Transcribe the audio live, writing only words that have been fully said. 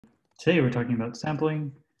Today we're talking about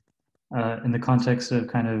sampling in the context of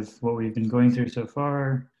kind of what we've been going through so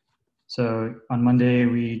far. So on Monday,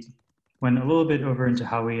 we went a little bit over into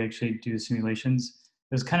how we actually do simulations.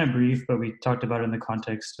 It was kind of brief, but we talked about it in the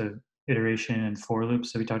context of iteration and for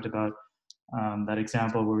loops. So we talked about that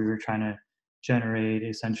example where we were trying to generate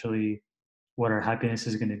essentially what our happiness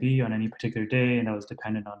is going to be on any particular day, and that was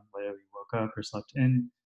dependent on whether we woke up or slept in.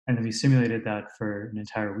 And then we simulated that for an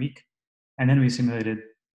entire week. And then we simulated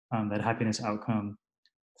that happiness outcome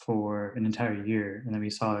for an entire year. And then we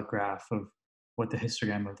saw a graph of what the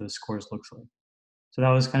histogram of those scores looks like. So that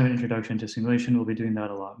was kind of an introduction to simulation. We'll be doing that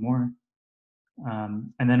a lot more.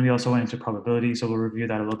 And then we also went into probability. So we'll review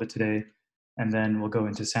that a little bit today. And then we'll go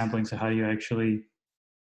into sampling. So how do you actually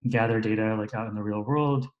gather data like out in the real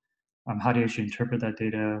world? How do you actually interpret that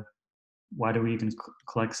data? Why do we even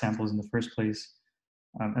collect samples in the first place?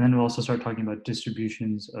 And then we'll also start talking about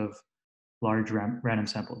distributions of large random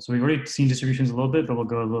samples. So we've already seen distributions a little bit, but we'll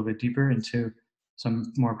go a little bit deeper into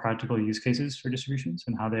some more practical use cases for distributions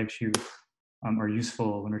and how they actually are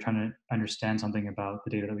useful when we're trying to understand something about the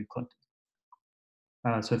data that we've collected.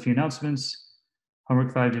 So a few announcements.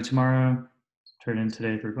 Homework 5 due tomorrow, turn in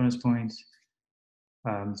today for bonus points.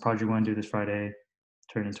 Project 1 due this Friday,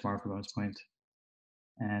 turn in tomorrow for bonus points.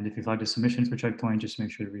 And if you flagged a submission for checkpoint, just make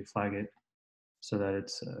sure to reflag it so that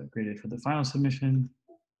it's graded for the final submission.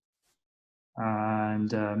 And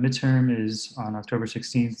midterm is on October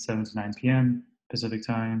 16th, 7 to 9 p.m. Pacific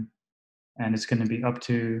time. And it's going to be up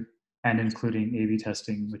to and including A/B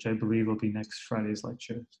testing, which I believe will be next Friday's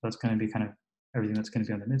lecture. So that's going to be kind of everything that's going to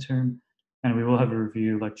be on the midterm. And we will have a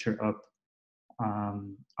review lecture up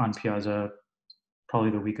on Piazza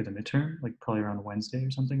probably the week of the midterm, like probably around Wednesday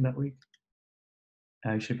or something that week.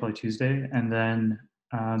 Actually, probably Tuesday. And then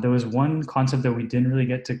there was one concept that we didn't really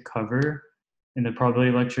get to cover in the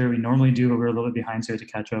probability lecture. We normally do, but we're a little bit behind, so we had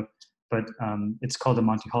to catch up. But it's called the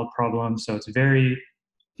Monty Hall problem. So it's a very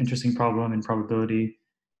interesting problem in probability.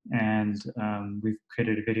 And we've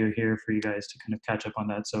created a video here for you guys to kind of catch up on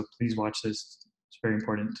that. So please watch this. It's very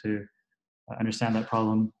important to understand that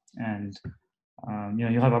problem. And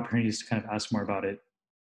you'll have opportunities to kind of ask more about it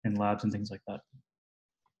in labs and things like that.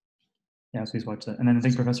 Yeah, please watch that. And then I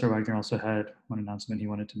think Professor Wagner also had one announcement he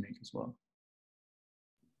wanted to make as well.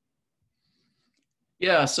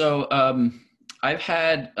 Yeah, so I've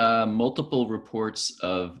had multiple reports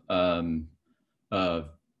of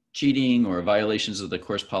cheating or violations of the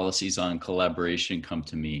course policies on collaboration come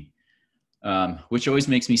to me, which always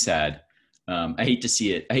makes me sad. I hate to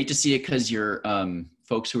see it. I hate to see it because your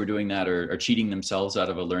folks who are doing that are cheating themselves out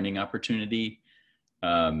of a learning opportunity.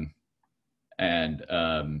 I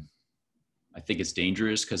think it's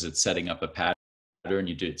dangerous because it's setting up a pattern.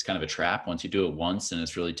 It's kind of a trap once you do it once, and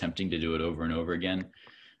it's really tempting to do it over and over again.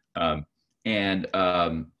 In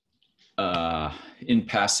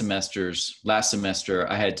past semesters, last semester,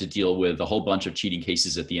 I had to deal with a whole bunch of cheating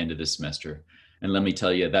cases at the end of this semester. And let me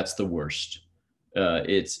tell you, that's the worst.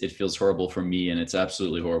 It feels horrible for me, and it's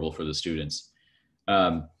absolutely horrible for the students.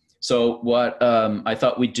 So what I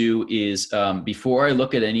thought we'd do is, before I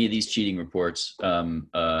look at any of these cheating reports,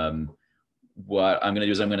 what I'm going to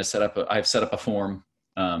do is I've set up a form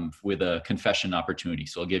with a confession opportunity.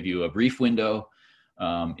 So I'll give you a brief window.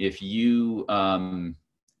 If you're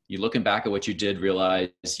looking back at what you did, realize,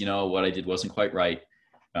 what I did wasn't quite right.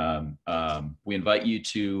 We invite you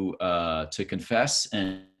to confess,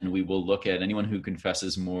 and we will look at anyone who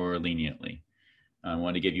confesses more leniently. I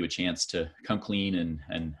want to give you a chance to come clean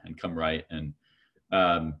and come right. And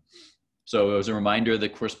so as a reminder, the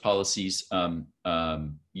course policies,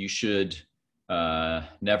 you should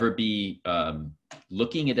never be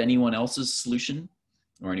looking at anyone else's solution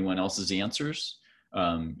or anyone else's answers.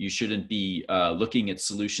 You shouldn't be looking at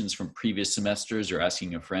solutions from previous semesters or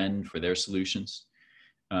asking a friend for their solutions.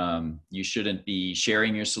 You shouldn't be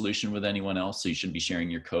sharing your solution with anyone else. So you shouldn't be sharing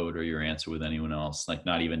your code or your answer with anyone else, like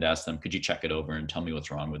not even to ask them, could you check it over and tell me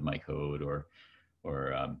what's wrong with my code, or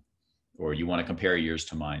you want to compare yours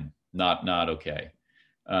to mine. Not okay.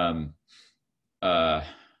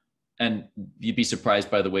 And you'd be surprised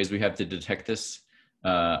by the ways we have to detect this.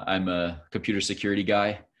 I'm a computer security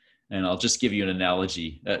guy, and I'll just give you an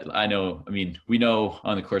analogy. We know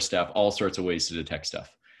on the course staff all sorts of ways to detect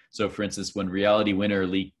stuff. So for instance, when Reality Winner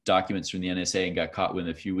leaked documents from the NSA and got caught within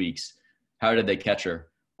a few weeks, how did they catch her?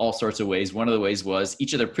 All sorts of ways. One of the ways was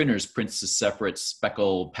each of their printers prints a separate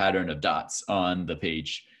speckle pattern of dots on the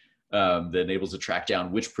page that enables to track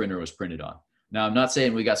down which printer was printed on. Now, I'm not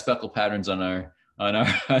saying we got speckle patterns on our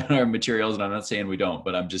materials, and I'm not saying we don't,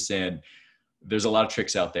 but I'm just saying there's a lot of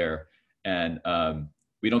tricks out there, and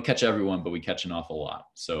we don't catch everyone, but we catch an awful lot.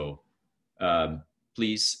 So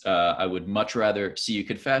please, I would much rather see you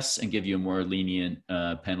confess and give you a more lenient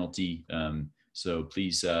penalty. So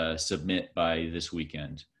please submit by this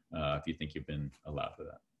weekend if you think you've been allowed for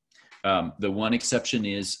that. The one exception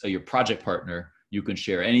is your project partner. You can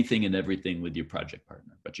share anything and everything with your project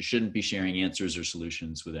partner, but you shouldn't be sharing answers or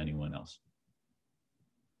solutions with anyone else.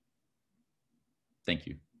 Thank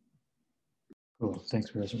you. Cool.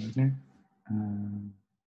 Thanks, Professor Wagner.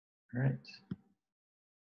 All right.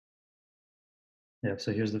 Yeah,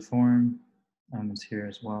 so here's the form. It's here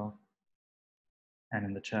as well, and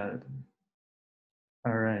in the chat.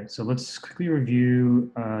 All right, so let's quickly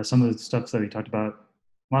review some of the stuff that we talked about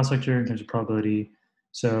last lecture in terms of probability.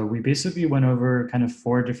 So we basically went over kind of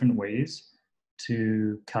 4 different ways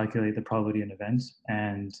to calculate the probability of an event.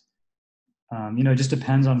 And it just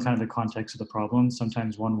depends on kind of the context of the problem.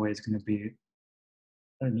 Sometimes one way is going to be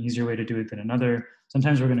an easier way to do it than another.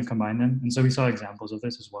 Sometimes we're going to combine them. And so we saw examples of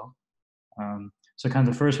this as well. So kind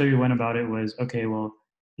of the first way we went about it was, okay, well,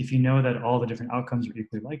 if you know that all the different outcomes are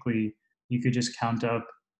equally likely, you could just count up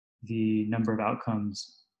the number of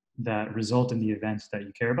outcomes that result in the event that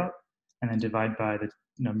you care about, and then divide by the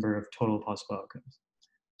number of total possible outcomes.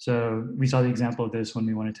 So we saw the example of this when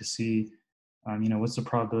we wanted to see, what's the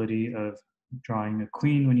probability of drawing a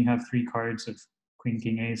queen when you have 3 cards of queen,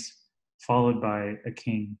 king, ace, followed by a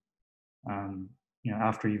king,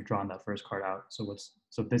 after you've drawn that first card out.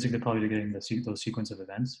 So basically probably getting those sequence of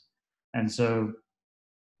events. And so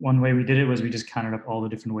one way we did it was we just counted up all the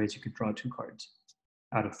different ways you could draw 2 cards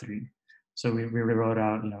out of 3. So we wrote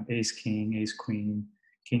out, ace, king, ace, queen,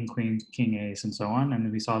 king, ace, and so on. And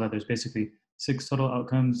then we saw that there's basically 6 total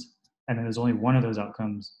outcomes. And then there's only one of those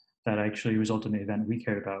outcomes that actually result in the event we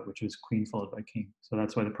cared about, which was queen followed by king. So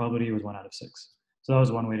that's why the probability was 1 out of 6. So that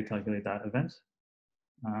was one way to calculate that event.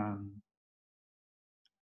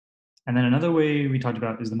 And then another way we talked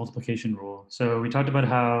about is the multiplication rule. So we talked about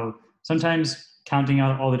how sometimes counting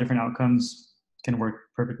out all the different outcomes can work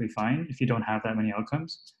perfectly fine if you don't have that many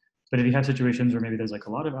outcomes. But if you have situations where maybe there's like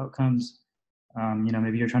a lot of outcomes,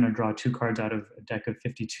 maybe you're trying to draw 2 cards out of a deck of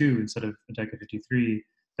 52 instead of a deck of 53,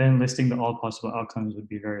 then listing the all possible outcomes would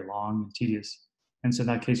be very long and tedious. And so in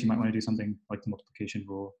that case, you might want to do something like the multiplication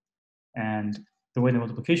rule. And the way the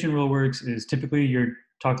multiplication rule works is typically you're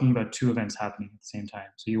talking about 2 events happening at the same time.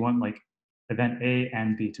 So you want like event A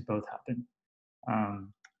and B to both happen.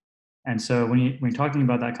 And so when you're talking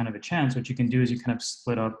about that kind of a chance, what you can do is you kind of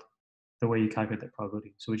split up the way you calculate that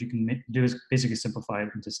probability. So what you can do is basically simplify it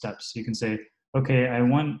into steps. So you can say, okay, I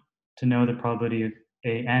want to know the probability of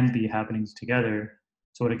A and B happening together.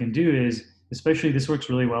 So what I can do is, especially this works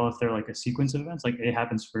really well if they're like a sequence of events, like A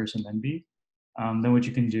happens first and then B. Then what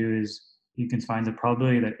you can do is you can find the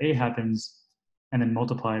probability that A happens and then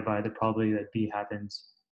multiply by the probability that B happens,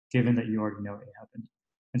 given that you already know A happened.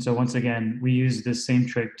 And so once again, we use this same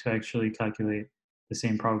trick to actually calculate the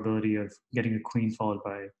same probability of getting a queen followed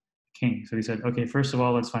by a king. So we said, okay, first of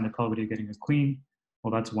all, let's find the probability of getting a queen.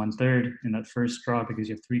 Well, that's 1/3 in that first draw because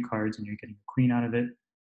you have 3 cards and you're getting a queen out of it.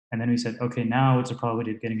 And then we said, okay, now it's a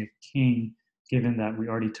probability of getting a king, given that we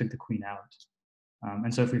already took the queen out.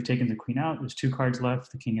 And so if we've taken the queen out, there's 2 cards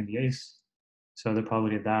left, the king and the ace. So the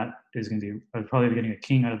probability of that is going to be, the probability of getting a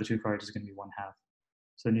king out of the 2 cards is going to be 1/2.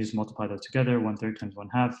 So then you just multiply those together, 1/3 times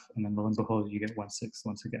 1/2, and then lo and behold, you get 1/6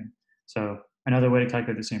 once again. So another way to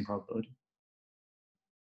calculate the same probability.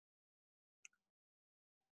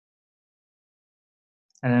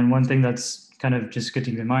 And then one thing that's kind of just good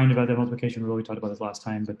to keep in mind about the multiplication rule, we talked about this last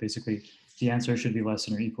time, but basically the answer should be less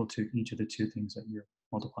than or equal to each of the 2 things that you're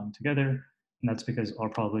multiplying together. And that's because all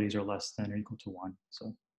probabilities are less than or equal to 1.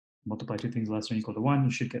 So multiply 2 things less than or equal to 1,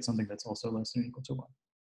 you should get something that's also less than or equal to 1.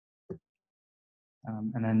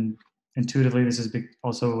 And then intuitively, this is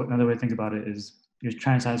also another way to think about it is you're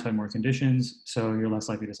trying to satisfy more conditions, so you're less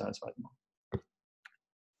likely to satisfy them all.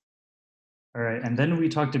 All right, and then we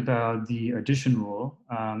talked about the addition rule.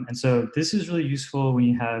 And so this is really useful when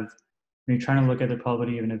you're trying to look at the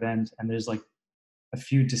probability of an event and there's like a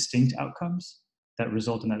few distinct outcomes that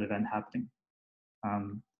result in that event happening.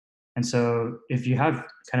 And so if you have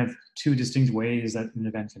kind of 2 distinct ways that an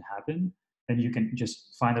event can happen, then you can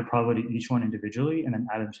just find the probability of each one individually and then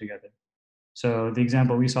add them together. So the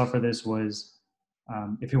example we saw for this was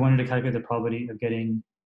if you wanted to calculate the probability of getting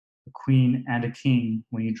a queen and a king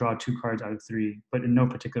when you draw 2 cards out of 3, but in no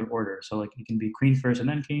particular order. So like it can be queen first and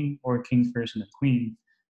then king, or king first and then queen.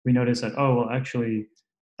 We noticed that, oh, well, actually,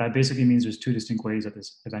 that basically means there's 2 distinct ways that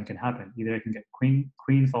this event can happen. Either I can get queen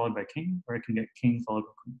followed by king, or I can get king followed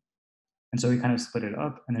by queen. And so we kind of split it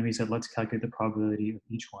up, and then we said, let's calculate the probability of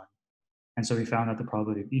each one. And so we found that the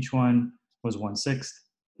probability of each one was 1/6.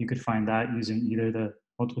 You could find that using either the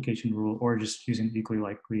multiplication rule, or just using equally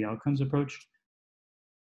likely outcomes approach.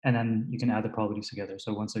 And then you can add the probabilities together. So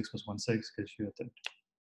 1/6 plus 1/6 gives you a third.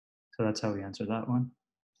 So that's how we answer that one.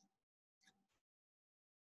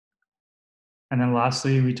 And then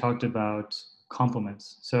lastly, we talked about complements.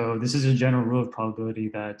 So this is a general rule of probability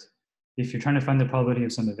that if you're trying to find the probability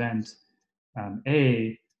of some event,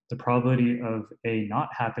 A, the probability of A not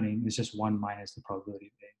happening is just 1 minus the probability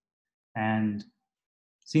of A. And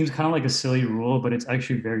seems kind of like a silly rule, but it's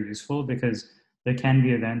actually very useful because there can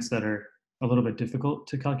be events that are a little bit difficult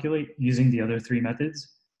to calculate using the other three methods.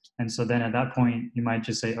 And so then at that point, you might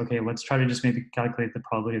just say, okay, let's try to just maybe calculate the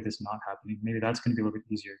probability of this not happening. Maybe that's going to be a little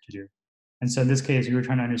bit easier to do. And so in this case, we were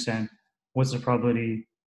trying to understand what's the probability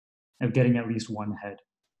of getting at least one head.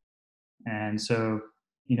 And so,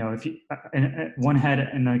 you know, if you one head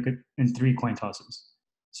and like in 3 coin tosses.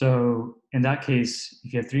 So in that case,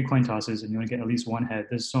 if you have 3 coin tosses and you want to get at least one head,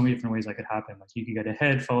 there's so many different ways that could happen. Like you could get a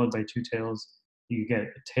head followed by 2 tails. You could get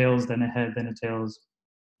tails, then a head, then a tails.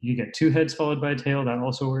 You get 2 heads followed by a tail. That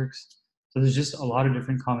also works. So there's just a lot of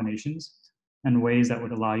different combinations and ways that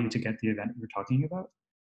would allow you to get the event we're talking about.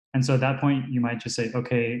 And so at that point, you might just say,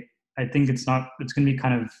 okay, I think it's going to be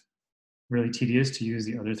kind of really tedious to use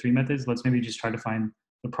the other 3 methods. Let's maybe just try to find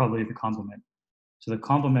the probability of the complement. So the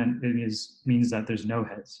complement means that there's no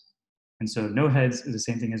heads. And so no heads is the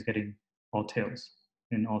same thing as getting all tails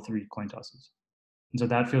in all 3 coin tosses. And so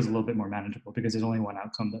that feels a little bit more manageable because there's only one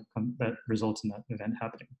outcome that results in that event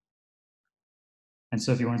happening. And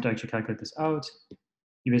so if you wanted to actually calculate this out,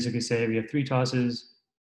 you basically say we have 3 tosses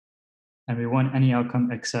and we want any outcome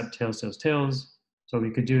except tails, tails, tails. So what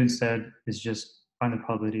we could do instead is just find the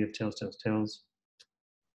probability of tails, tails, tails.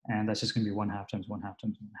 And that's just going to be 1/2 times 1/2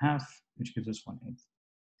 times 1/2, which gives us 1/8.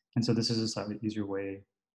 And so this is a slightly easier way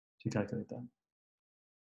to calculate that.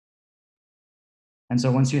 And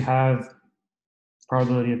so once you have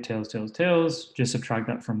probability of tails, tails, tails, just subtract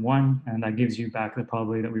that from 1, and that gives you back the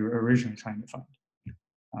probability that we were originally trying to find.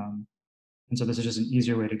 And so this is just an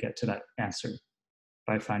easier way to get to that answer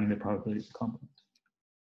by finding the probability of the complement.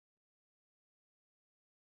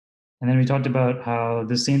 And then we talked about how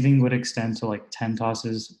the same thing would extend to like 10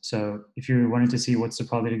 tosses. So if you wanted to see what's the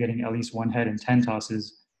probability of getting at least one head in 10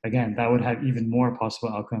 tosses, again, that would have even more possible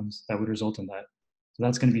outcomes that would result in that. So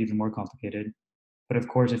that's going to be even more complicated. But of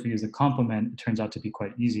course, if we use the complement, it turns out to be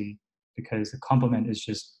quite easy because the complement is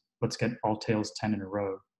just, let's get all tails 10 in a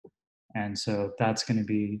row. And so that's going to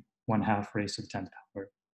be 1/2 raised to the 10th power.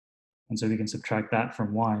 And so we can subtract that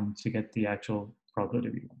from 1 to get the actual probability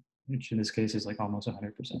we want, which in this case is like almost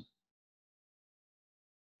 100%.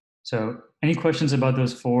 So any questions about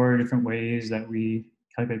those 4 different ways that we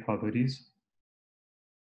calculate probabilities?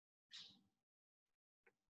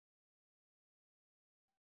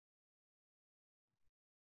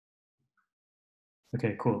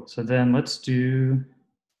 Okay, cool. So then let's do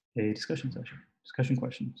a discussion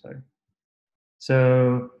question, sorry.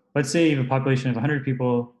 So let's say you have a population of 100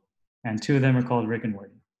 people and 2 of them are called Rick and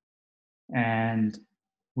Morty. And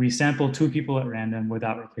we sample 2 people at random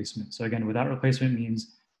without replacement. So again, without replacement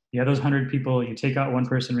means you have those 100 people, you take out 1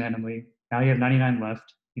 person randomly, now you have 99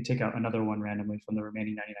 left, you take out another 1 randomly from the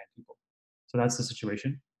remaining 99 people. So that's the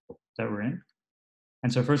situation that we're in.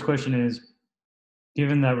 And so first question is,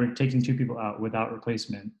 given that we're taking 2 people out without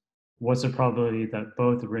replacement, what's the probability that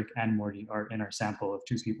both Rick and Morty are in our sample of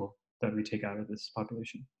 2 people that we take out of this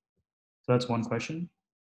population? So that's one question.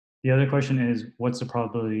 The other question is, what's the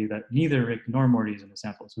probability that neither Rick nor Morty is in the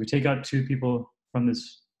sample? So we take out 2 people from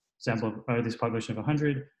this sample, or this population of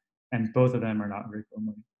 100, and both of them are not Rick or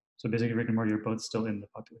Morty. So basically Rick and Morty are both still in the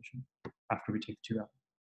population after we take 2 out.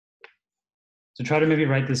 So try to maybe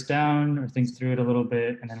write this down or think through it a little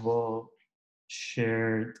bit, and then we'll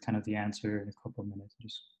share kind of the answer in a couple of minutes,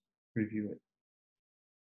 just review it.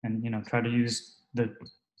 And try to use the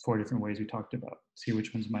 4 different ways we talked about, see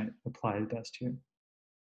which ones might apply best here.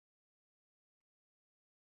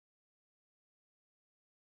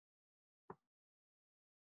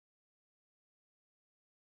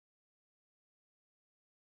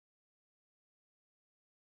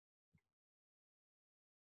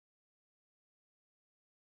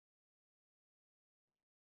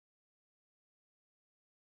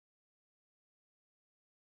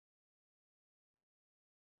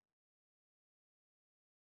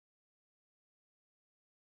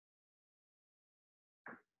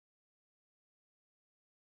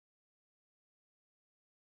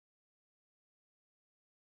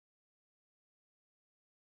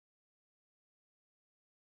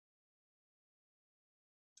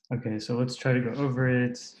 Okay, so let's try to go over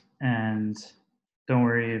it, and don't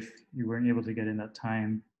worry if you weren't able to get in that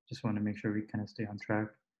time. Just want to make sure we kind of stay on track.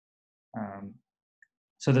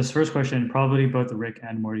 So this first question, probably both Rick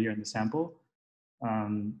and Morty are in the sample.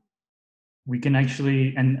 We can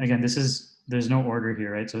actually, and again, there's no order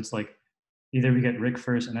here, right? So it's like either we get Rick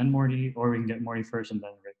first and then Morty, or we can get Morty first and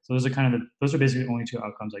then Rick. So those are kind of those are basically the only two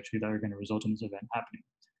outcomes actually that are going to result in this event happening.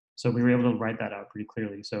 So we were able to write that out pretty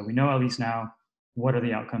clearly. So we know at least now what are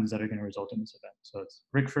the outcomes that are going to result in this event. So it's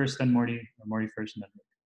Rick first, then Morty, or Morty first and then Rick.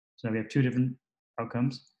 So we have two different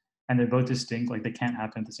outcomes, and they're both distinct, like they can't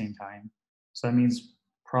happen at the same time. So that means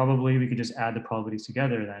probably we could just add the probabilities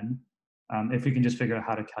together then, if we can just figure out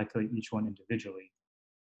how to calculate each one individually.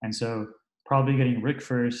 And so probably getting Rick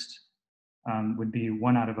first would be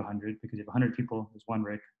 1 out of 100, because if 100 people, there's one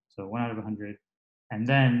Rick, so 1 out of 100. And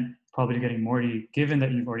then probably getting Morty, given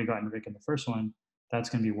that you've already gotten Rick in the first one, that's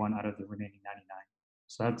going to be 1 out of the remaining 99.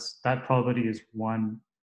 So that probability is 1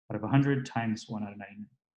 out of 100 times 1 out of 99.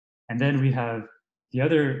 And then we have the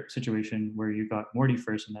other situation where you got Morty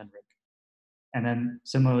first and then Rick. And then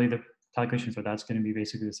similarly, the calculation for that's going to be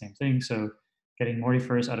basically the same thing. So getting Morty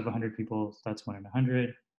first out of 100 people, that's 1 in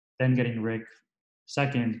 100. Then getting Rick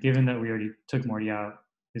second, given that we already took Morty out,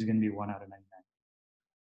 is going to be 1 out of 99.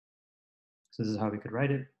 So this is how we could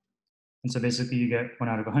write it. And so basically you get 1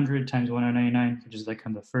 out of 100 times 1 out of 99, which is like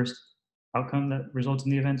kind of the first outcome that results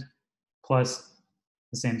in the event, plus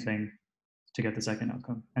the same thing to get the second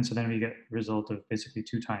outcome. And so then we get a result of basically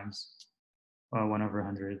 2 times 1 over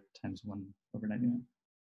 100 times 1 over 99.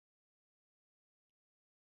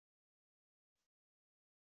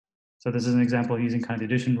 So this is an example using kind of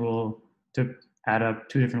the addition rule to add up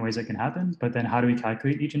 2 different ways that can happen. But then how do we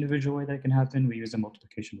calculate each individual way that can happen? We use the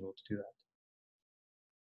multiplication rule to do that.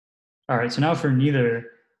 All right, so now for neither.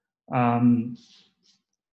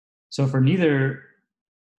 So for neither,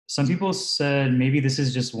 some people said maybe this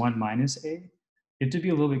is just 1 minus a. You have to be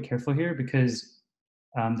a little bit careful here because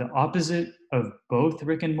the opposite of both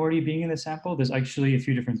Rick and Morty being in the sample, there's actually a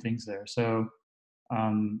few different things there. So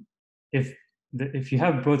if you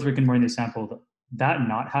have both Rick and Morty in the sample, that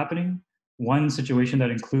not happening, one situation that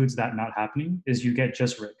includes that not happening is you get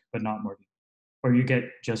just Rick, but not Morty. Or you get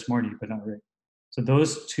just Morty, but not Rick. So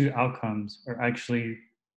those 2 outcomes are actually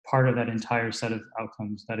part of that entire set of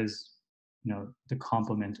outcomes that is, the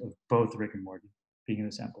complement of both Rick and Morty being in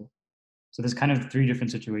the sample. So there's kind of 3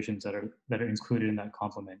 different situations that are included in that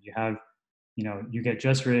complement. You have, you get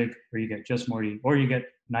just Rick, or you get just Morty, or you get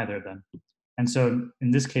neither of them. And so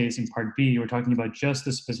in this case, in part B, we're talking about just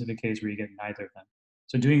the specific case where you get neither of them.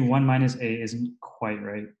 So doing 1 minus a isn't quite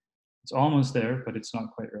right. It's almost there, but it's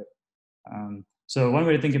not quite right. So one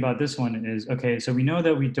way to think about this one is, okay, so we know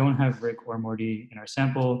that we don't have Rick or Morty in our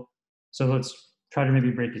sample. So let's try to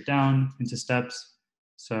maybe break it down into steps.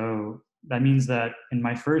 So that means that in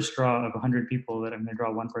my first draw of 100 people that I'm going to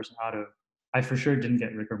draw one person out of, I for sure didn't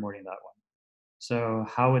get Rick or Morty in that one. So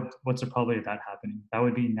what's the probability of that happening? That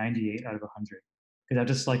would be 98 out of 100, because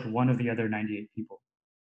that's just like one of the other 98 people.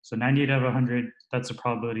 So 98 out of 100, that's the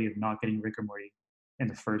probability of not getting Rick or Morty in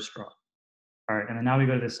the first draw. All right, and then now we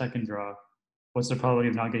go to the second draw. What's the probability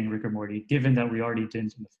of not getting Rick or Morty, given that we already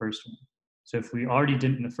didn't in the first one? So if we already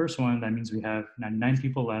didn't in the first one, that means we have 99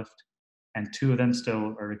 people left, and 2 of them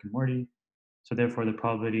still are Rick and Morty. So therefore, the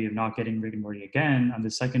probability of not getting Rick and Morty again on the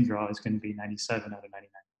second draw is going to be 97 out of 99.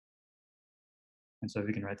 And so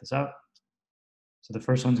we can write this out. So the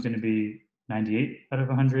first one's going to be 98 out of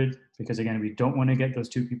 100, because again, we don't want to get those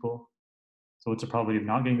 2 people. So what's the probability of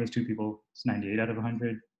not getting those 2 people? It's 98 out of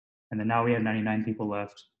 100. And then now we have 99 people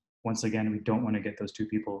left. Once again, we don't want to get those 2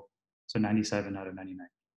 people. So 97 out of 99.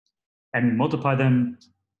 And we multiply them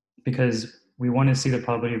because we want to see the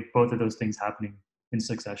probability of both of those things happening in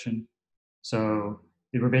succession. So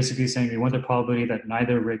we're basically saying we want the probability that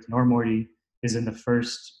neither Rick nor Morty is in the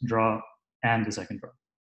first draw and the second draw.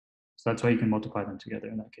 So that's why you can multiply them together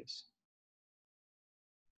in that case.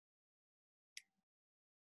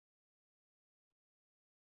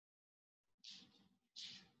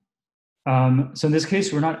 So in this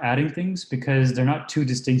case, we're not adding things because they're not 2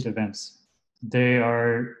 distinct events.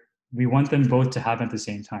 We want them both to happen at the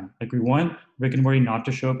same time. Like we want Rick and Morty not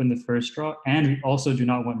to show up in the first draw, and we also do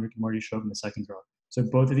not want Rick and Morty to show up in the second draw. So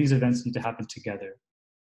both of these events need to happen together.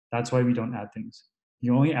 That's why we don't add things.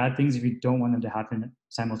 You only add things if you don't want them to happen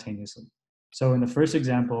simultaneously. So in the first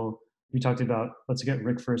example, we talked about, let's get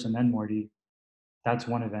Rick first and then Morty. That's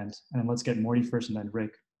one event. And then let's get Morty first and then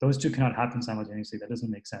Rick. Those 2 cannot happen simultaneously. That doesn't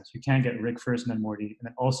make sense. You can't get Rick first and then Morty, and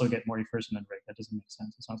then also get Morty first and then Rick. That doesn't make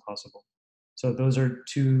sense. It's not possible. So those are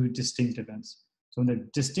 2 distinct events. So when they're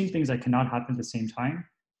distinct things that cannot happen at the same time,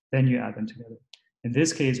 then you add them together. In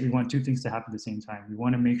this case, we want 2 things to happen at the same time. We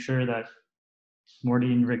want to make sure that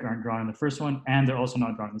Morty and Rick aren't drawn in the first one, and they're also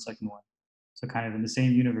not drawn in the second one. So kind of in the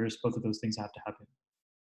same universe, both of those things have to happen.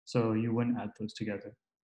 So you wouldn't add those together.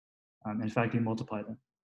 In fact, you multiply them.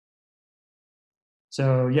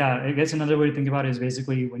 So yeah, I guess another way to think about it is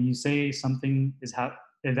basically when you say something is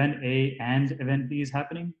event A and event B is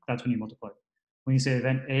happening, that's when you multiply. When you say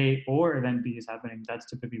event A or event B is happening, that's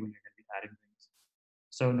typically when you're going to be adding things.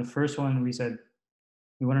 So in the first one, we said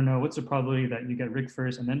we want to know what's the probability that you get Rick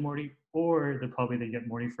first and then Morty, or the probability that you get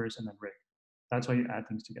Morty first and then Rick. That's why you add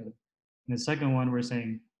things together. In the second one, we're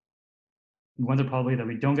saying we want the probability that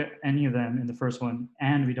we don't get any of them in the first one,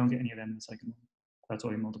 and we don't get any of them in the second one. That's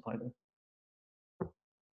why we multiply them.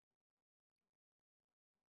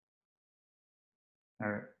 All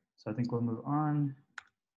right, so I think we'll move on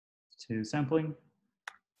to sampling.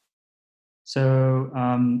 So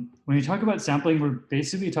when we talk about sampling, we're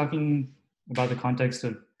basically talking about the context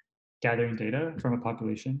of gathering data from a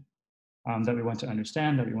population that we want to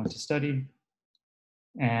understand, that we want to study.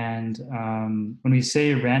 And when we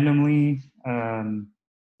say randomly,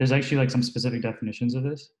 there's actually like some specific definitions of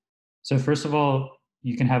this. So first of all,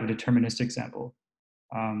 you can have a deterministic sample.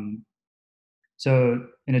 So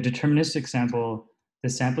in a deterministic sample, the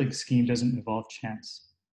sampling scheme doesn't involve chance.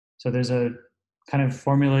 So there's a kind of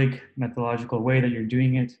formulaic methodological way that you're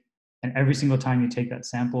doing it. And every single time you take that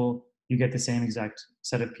sample, you get the same exact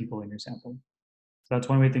set of people in your sample. So that's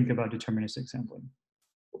one way to think about deterministic sampling.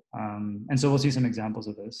 And so we'll see some examples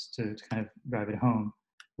of this to kind of drive it home.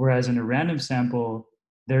 Whereas in a random sample,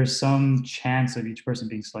 there's some chance of each person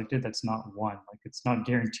being selected that's not one. Like it's not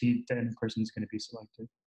guaranteed that any person is going to be selected.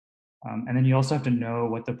 And then you also have to know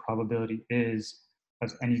what the probability is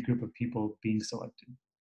of any group of people being selected.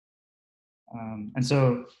 And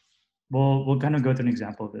so we'll kind of go through an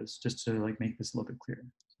example of this just to like make this a little bit clearer.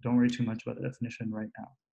 So don't worry too much about the definition right now.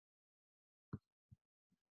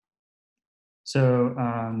 So,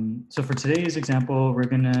 so for today's example, we're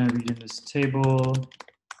going to read in this table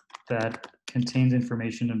that contains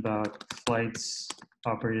information about flights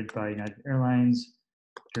operated by United Airlines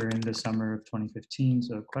during the summer of 2015,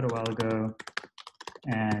 so quite a while ago.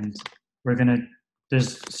 And we're going to,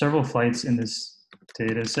 there's several flights in this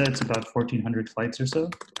data set. It's about 1,400 flights or so.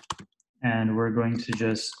 And we're going to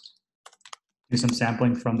just do some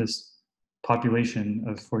sampling from this population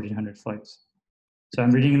of 1,400 flights. So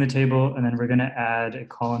I'm reading in the table, and then we're going to add a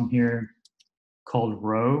column here called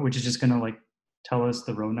row, which is just going to like tell us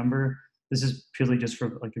the row number. This is purely just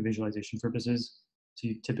for like visualization purposes. So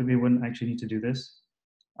you typically wouldn't actually need to do this,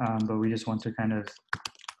 but we just want to kind of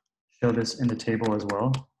show this in the table as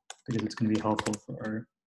well, because it's going to be helpful for our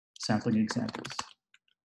sampling examples.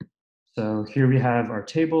 So here we have our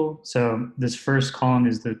table. So this first column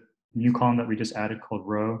is the new column that we just added called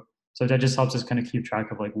row. So that just helps us kind of keep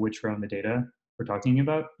track of like which row in the data we're talking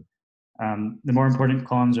about. The more important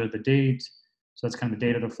columns are the date. So that's kind of the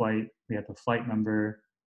date of the flight. We have the flight number.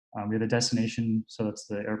 We have the destination. So that's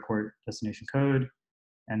the airport destination code.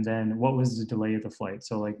 And then what was the delay of the flight?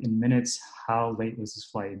 So like in minutes, how late was this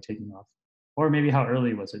flight in taking off? Or maybe how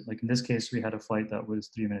early was it? Like in this case, we had a flight that was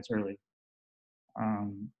 3 minutes early.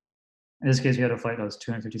 In this case, we had a flight that was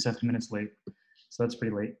 257 minutes late. So that's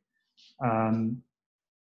pretty late. And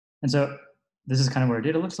so this is kind of what our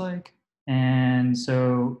data looks like. And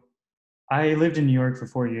so I lived in New York for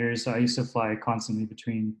 4 years. So I used to fly constantly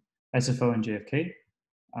between SFO and JFK.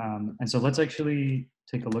 And so let's actually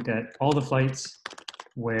take a look at all the flights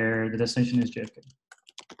where the destination is JFK.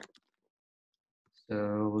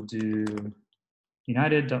 So we'll do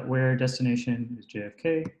United.where destination is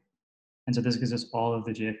JFK. And so this gives us all of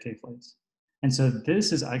the JFK flights. And so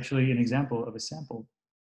this is actually an example of a sample.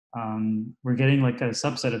 We're getting like a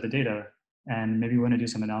subset of the data, and maybe we want to do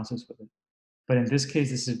some analysis with it. But in this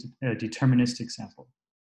case, this is a deterministic sample.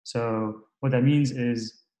 So what that means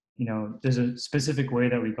is, you know, there's a specific way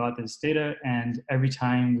that we got this data, and every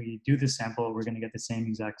time we do this sample, we're going to get the same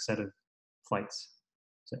exact set of flights.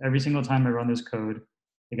 So every single time I run this code,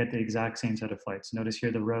 I get the exact same set of flights. Notice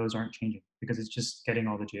here the rows aren't changing because it's just getting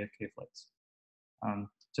all the JFK flights.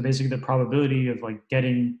 So basically the probability of like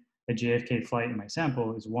getting a JFK flight in my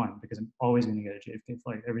sample is 1, because I'm always going to get a JFK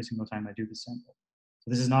flight every single time I do this sample. So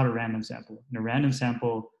this is not a random sample. In a random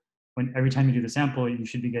sample, when every time you do the sample, you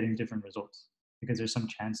should be getting different results because there's some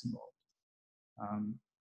chance involved.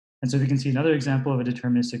 And so we can see another example of a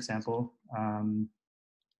deterministic sample,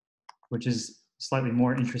 which is slightly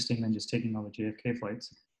more interesting than just taking all the JFK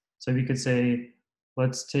flights. So we could say,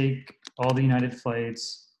 let's take all the United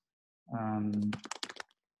flights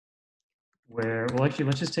well, actually,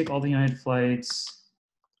 let's just take all the United flights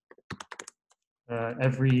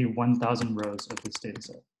every 1,000 rows of this data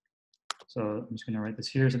set. So I'm just going to write this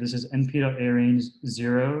here. So this is np.arange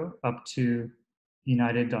 0 up to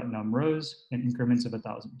united.num rows in increments of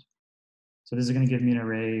 1,000. So this is going to give me an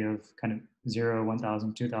array of kind of 0,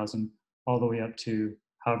 1,000, 2,000, all the way up to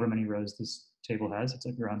however many rows this table has. It's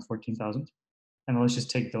like around 14,000. And let's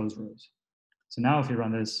just take those rows. So now if we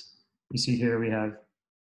run this, you see here we have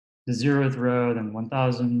the 0th row, then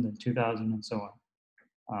 1,000, then 2,000, and so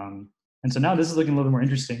on. And so now this is looking a little bit more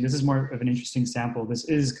interesting. This is more of an interesting sample. This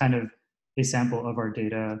is kind of a sample of our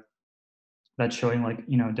data that's showing like,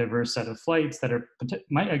 a diverse set of flights that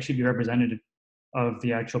might actually be representative of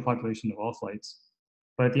the actual population of all flights.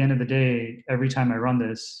 But at the end of the day, every time I run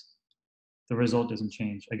this, the result doesn't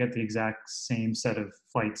change. I get the exact same set of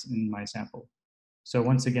flights in my sample. So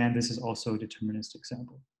once again, this is also a deterministic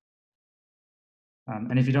sample.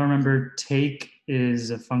 And if you don't remember, take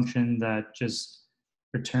is a function that just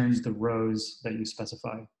returns the rows that you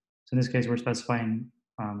specify. So in this case, we're specifying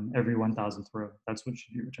every 1,000th row. That's what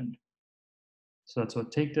should be returned. So that's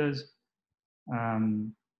what take does.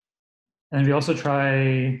 And we also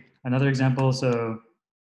try another example. So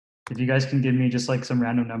if you guys can give me just like some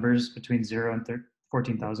random numbers between 0 and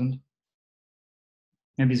 14,000,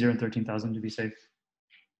 maybe 0 and 13,000 to be safe.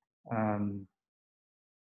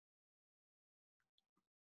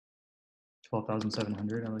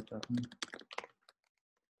 12,700, I like that one.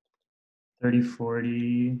 30,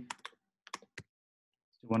 40,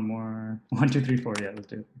 one more, 1, 2, 3, 4, yeah, let's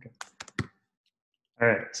do it, okay. All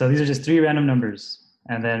right, so these are just 3 random numbers,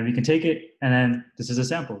 and then we can take it, and then this is a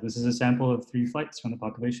sample. This is a sample of 3 flights from the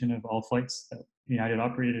population of all flights that United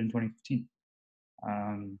operated in 2015.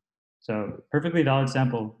 So perfectly valid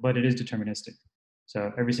sample, but it is deterministic.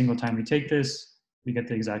 So every single time we take this, we get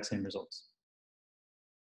the exact same results.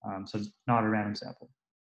 So it's not a random sample.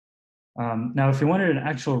 Now, if we wanted an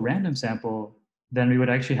actual random sample, then we would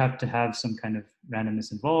actually have to have some kind of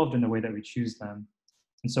randomness involved in the way that we choose them.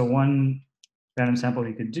 And so one random sample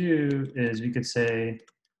we could do is we could say,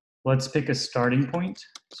 let's pick a starting point.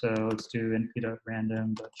 So let's do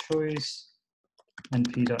np.random.choice,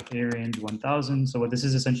 np.arange 1000. So what this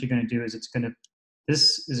is essentially going to do is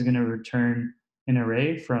this is going to return an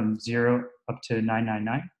array from 0 up to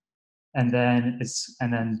 999. And then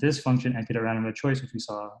this function np.random.choice, which we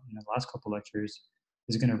saw in the last couple lectures,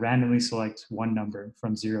 is going to randomly select one number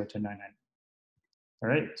from 0 to 999. All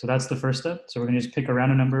right, so that's the first step. So we're going to just pick a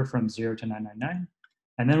random number from 0 to 999.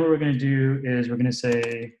 And then what we're going to do is we're going to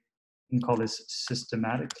say, we can call this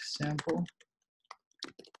systematic sample.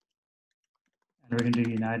 And we're going to do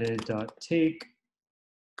united.take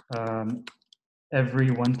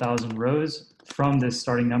every 1,000 rows from this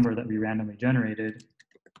starting number that we randomly generated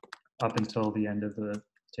up until the end of the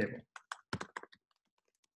table.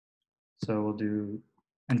 So we'll do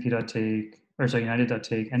np.take, or sorry,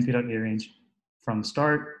 united.take np.arange from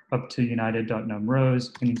start up to united.num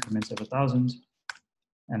rows in increments of 1,000.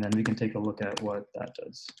 And then we can take a look at what that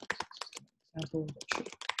does.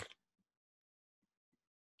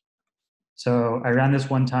 So I ran this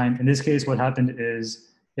one time. In this case, what happened is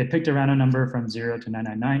it picked a random number from 0 to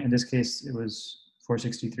 999. In this case, it was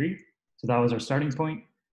 463. So that was our starting point.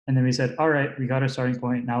 And then we said, all right, we got our starting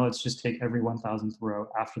point. Now let's just take every 1,000th row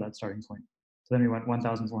after that starting point. So then we went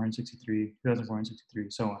 1,463, 2,463,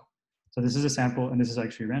 so on. So this is a sample, and this is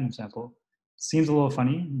actually a random sample. Seems a little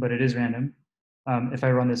funny, but it is random. If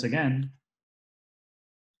I run this again,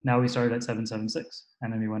 now we started at 776,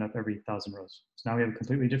 and then we went up every 1,000 rows. So now we have a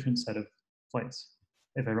completely different set of flights.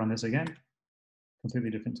 If I run this again, completely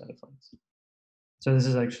different set of flights. So this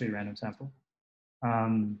is actually a random sample.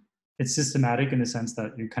 It's systematic in the sense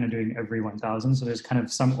that you're kind of doing every 1,000. So there's kind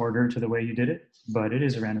of some order to the way you did it, but it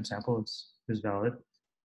is a random sample. It's valid.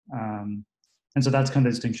 And so that's kind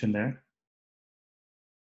of the distinction there.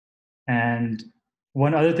 And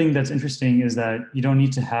one other thing that's interesting is that you don't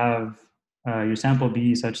need to have your sample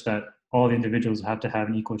be such that all the individuals have to have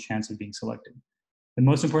an equal chance of being selected. The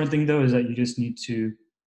most important thing, though, is that you just need to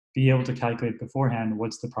be able to calculate beforehand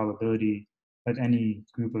what's the probability of any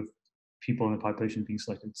group of people in the population being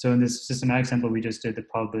selected. So in this systematic sample we just did, the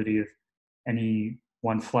probability of any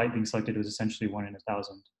one flight being selected was essentially 1 in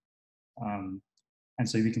 1,000. And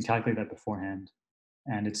so we can calculate that beforehand.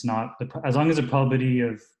 And it's not, as long as the probability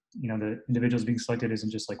of the individuals being selected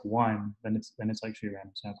isn't just like 1, then it's actually a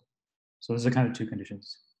random sample. So those are kind of 2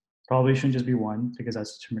 conditions. Probability shouldn't just be 1 because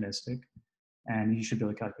that's deterministic, and you should be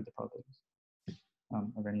able to calculate the probabilities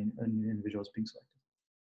of any individuals being selected.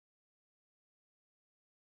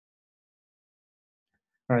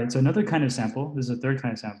 All right, so another kind of sample, this is a third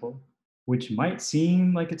kind of sample, which might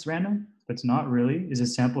seem like it's random, but it's not really, is a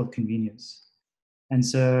sample of convenience. And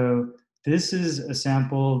so this is a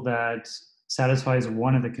sample that satisfies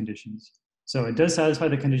one of the conditions. So it does satisfy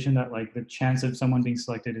the condition that like the chance of someone being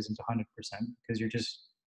selected isn't 100% because you're just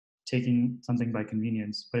taking something by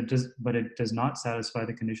convenience, but it does not satisfy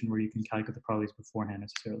the condition where you can calculate the probabilities beforehand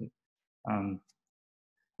necessarily. And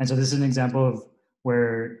so this is an example of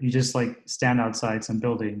where you just like stand outside some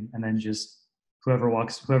building and then just whoever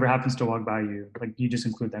happens to walk by you, like you just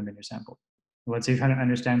include them in your sample. Let's say you're trying to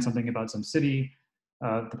understand something about some city,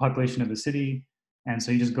 the population of the city. And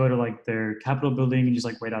so you just go to like their Capitol building and just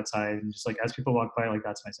like wait outside and just like as people walk by, like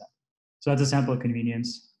that's my sample. So that's a sample of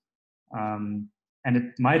convenience. And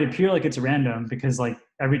it might appear like it's random because like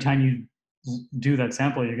every time you do that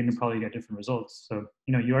sample, you're going to probably get different results. So,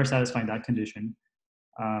 you know, you are satisfying that condition,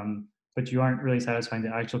 but you aren't really satisfying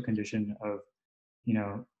the actual condition of, you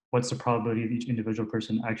know, what's the probability of each individual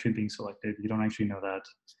person actually being selected. You don't actually know that.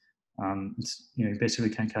 You know, you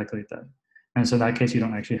basically can't calculate that. And so in that case, you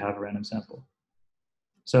don't actually have a random sample.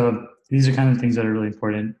 So these are kind of things that are really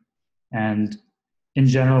important. And in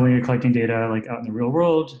general, when you're collecting data like out in the real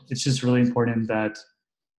world, it's just really important that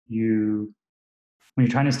when you're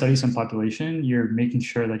trying to study some population, you're making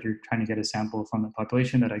sure that you're trying to get a sample from the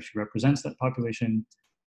population that actually represents that population,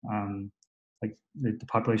 like the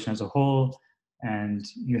population as a whole, and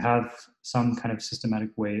you have some kind of systematic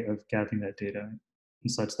way of gathering that data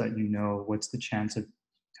such that you know what's the chance of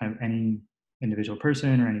kind of any individual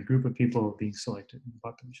person or any group of people being selected in the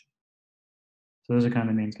population. So those are kind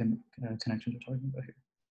of the main connections we're talking about here.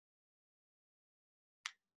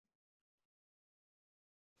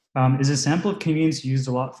 Is a sample of convenience used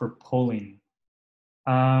a lot for polling?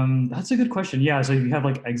 That's a good question. Yeah, so you have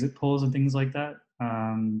like exit polls and things like that.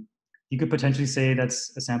 You could potentially say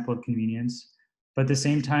that's a sample of convenience, but at the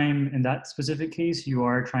same time, in that specific case, you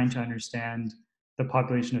are trying to understand the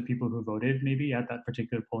population of people who voted maybe at that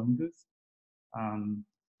particular polling booth.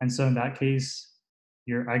 And so in that case,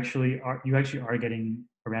 you actually are getting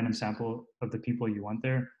a random sample of the people you want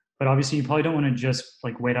there. But obviously, you probably don't want to just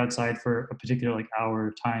like wait outside for a particular like hour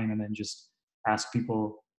or time and then just ask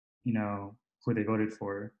people, you know, who they voted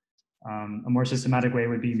for. A more systematic way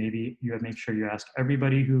would be maybe you make sure you ask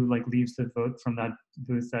everybody who like leaves the vote from that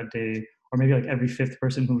booth that day, or maybe like every fifth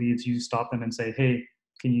person who leaves, you stop them and say, hey,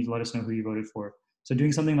 can you let us know who you voted for? So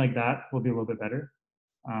doing something like that will be a little bit better.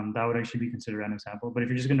 That would actually be considered a random sample. But if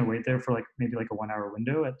you're just going to wait there for like maybe like a 1 hour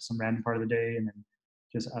window at some random part of the day and then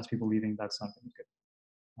just ask people leaving, that's not going to be good.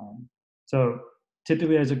 So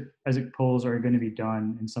typically exit polls are going to be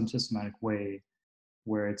done in some systematic way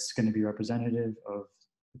where it's going to be representative of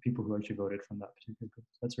the people who actually voted from that particular group.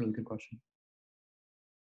 That's a really good question.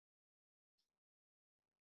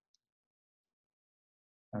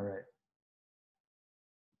 All right.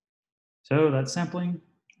 So that's sampling.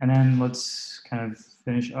 And then let's kind of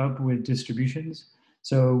finish up with distributions.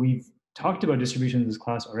 So we've talked about distributions in this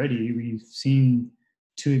class already. We've seen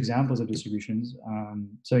 2 examples of distributions.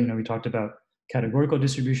 So, you know, we talked about categorical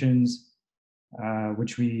distributions,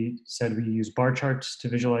 which we said we use bar charts to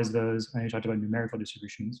visualize those. And we talked about numerical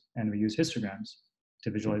distributions, and we use histograms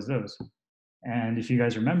to visualize those. And if you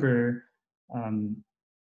guys remember,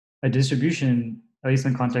 a distribution, at least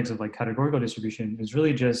in the context of like categorical distribution, is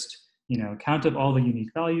really just, you know, count up all the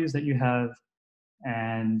unique values that you have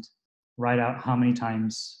and write out how many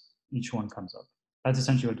times each one comes up. That's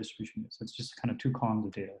essentially what distribution is. It's just kind of 2 columns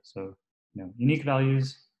of data. So, you know, unique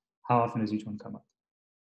values, how often does each one come up?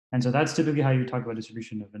 And so that's typically how you talk about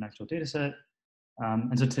distribution of an actual data set.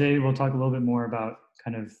 And so today we'll talk a little bit more about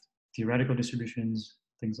kind of theoretical distributions,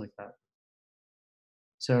 things like that.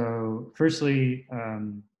 So firstly,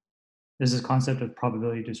 there's this concept of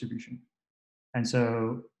probability distribution. And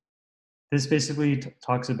so this basically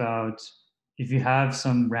talks about if you have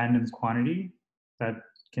some random quantity that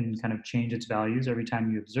can kind of change its values every time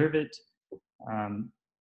you observe it,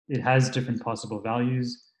 it has different possible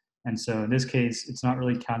values. And so in this case, it's not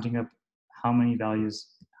really counting up how many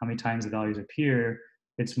times the values appear.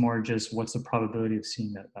 It's more just what's the probability of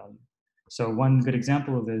seeing that value. So one good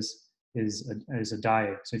example of this is a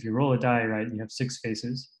die. So if you roll a die, right, you have 6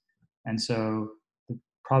 faces. And so the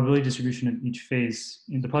probability distribution of each face,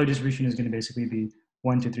 the probability distribution is going to basically be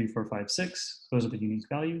 1, 2, 3, 4, 5, 6. Those are the unique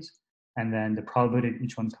values. And then the probability of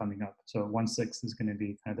each one coming up. So 1/6 is going to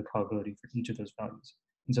be kind of the probability for each of those values.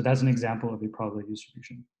 And so that's an example of a probability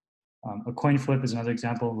distribution. A coin flip is another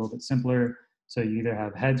example, a little bit simpler. So you either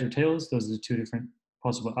have heads or tails. Those are the 2 different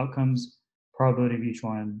possible outcomes. Probability of each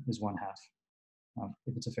one is 1/2,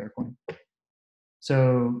 if it's a fair coin.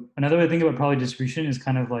 So another way to think about probability distribution is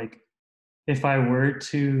kind of like, if I were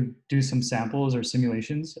to do some samples or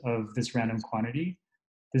simulations of this random quantity,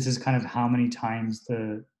 this is kind of how many times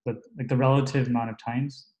the relative amount of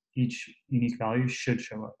times each unique value should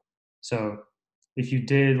show up. So if you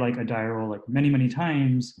did like a die roll like many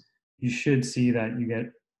times, you should see that you get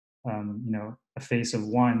you know, a face of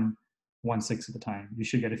 1 1/6 of the time. You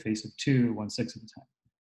should get a face of 2 1/6 of the time.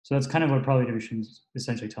 So that's kind of what probability distribution is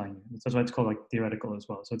essentially telling you. That's why it's called like theoretical as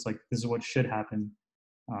well. So it's like, this is what should happen,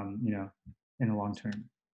 you know, in the long term.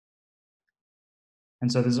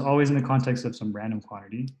 And so this is always in the context of some random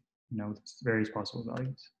quantity, you know, with various possible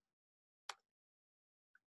values.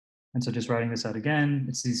 And so just writing this out again,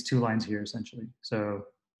 it's these two lines here essentially. So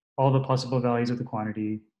all the possible values of the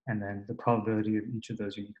quantity and then the probability of each of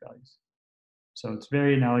those unique values. So it's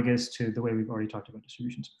very analogous to the way we've already talked about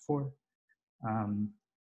distributions before.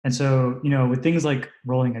 And so, you know, with things like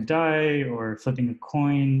rolling a die or flipping a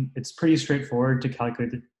coin, it's pretty straightforward to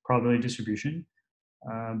calculate the probability distribution.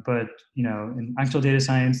 But, you know, in actual data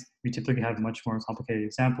science, we typically have much more complicated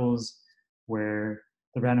examples where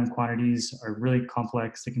the random quantities are really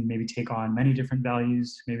complex. They can maybe take on many different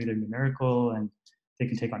values. Maybe they're numerical and they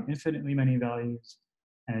can take on infinitely many values.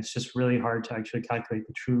 And it's just really hard to actually calculate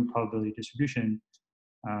the true probability distribution.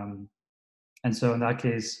 And so in that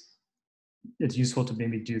case, it's useful to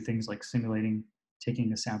maybe do things like simulating,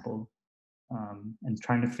 taking a sample, and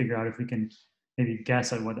trying to figure out if we can maybe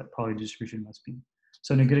guess at what that probability distribution must be.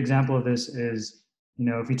 So a good example of this is, you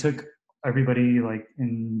know, if we took everybody like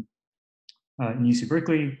in UC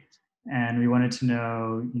Berkeley and we wanted to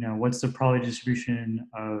know, you know, what's the probability distribution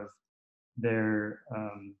of their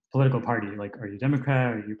political party, like are you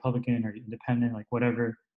Democrat, are you Republican, are you independent, like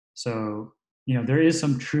whatever. So, you know, there is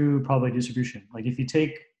some true probability distribution. Like if you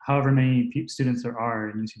take however many students there are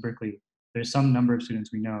in UC Berkeley, there's some number of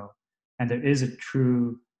students we know, and there is a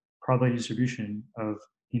true probability distribution of,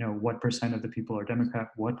 you know, what percent of the people are Democrat,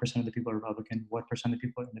 what percent of the people are Republican, what percent of the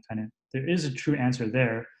people are independent. There is a true answer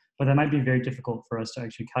there, but that might be very difficult for us to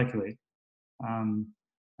actually calculate.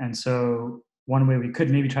 And so one way we could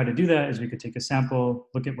maybe try to do that is we could take a sample,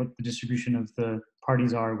 look at what the distribution of the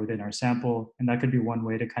parties are within our sample, and that could be one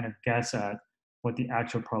way to kind of guess at what the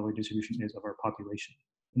actual probability distribution is of our population.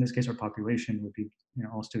 In this case, our population would be, you know,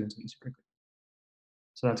 all students in UC Berkeley.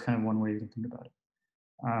 So that's kind of one way you can think about it.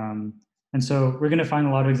 And so we're going to find a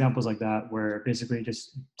lot of examples like that where basically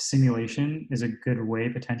just simulation is a good way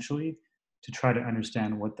potentially to try to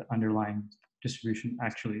understand what the underlying distribution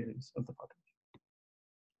actually is of the population.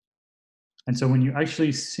 And so when you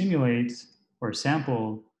actually simulate or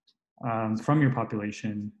sample from your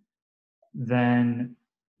population, then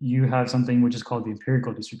you have something which is called the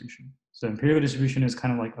empirical distribution. So empirical distribution is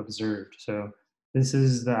kind of like observed. So this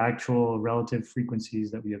is the actual relative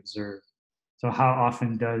frequencies that we observe. So how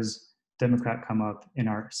often does Democrat come up in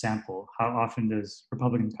our sample? How often does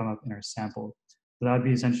Republican come up in our sample? So that would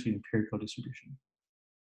be essentially empirical distribution.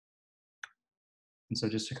 And so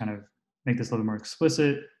just to kind of make this a little more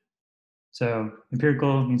explicit, so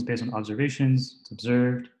empirical means based on observations, it's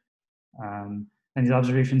observed. And these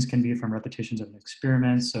observations can be from repetitions of an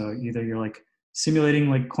experiment. So either you're like simulating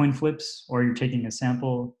like coin flips, or you're taking a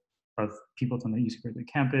sample of people from the UC Berkeley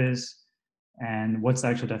campus. And what's the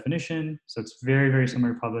actual definition? So it's very, very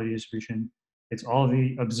similar to probability distribution. It's all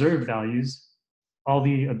the observed values, all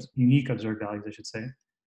the unique observed values, I should say,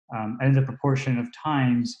 and the proportion of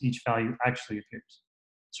times each value actually appears.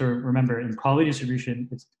 So remember, in probability distribution,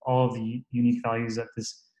 it's all of the unique values that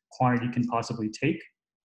this quantity can possibly take.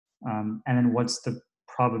 And then what's the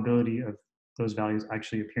probability of those values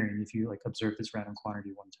actually appearing if you like observe this random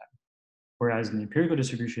quantity one time. Whereas in the empirical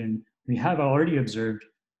distribution, we have already observed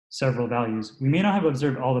several values. We may not have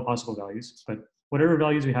observed all the possible values, but whatever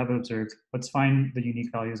values we have observed, let's find the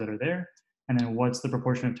unique values that are there, and then what's the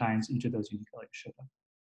proportion of times each of those unique values show up.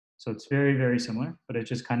 So it's very, very similar, but it's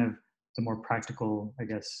just kind of the more practical, I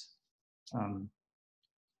guess,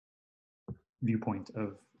 viewpoint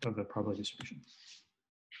of the probability distribution.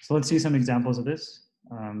 So let's see some examples of this.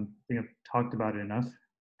 I think I've talked about it enough,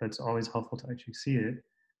 but it's always helpful to actually see it.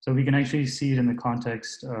 So we can actually see it in the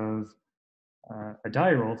context of a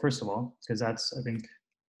die roll, first of all, because that's, I think,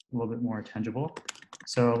 a little bit more tangible.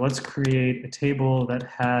 So let's create a table that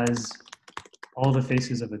has all the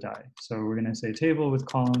faces of the die. So we're going to say table with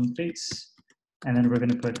column face, and then we're going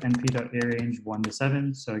to put np.arange 1 to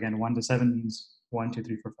 7. So again, 1 to 7 means 1, 2,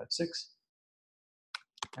 3, 4, 5, 6.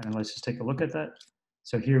 And then let's just take a look at that.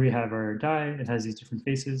 So here we have our die. It has these different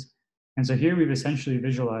faces. And so here we've essentially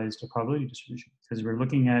visualized a probability distribution because we're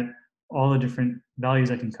looking at all the different values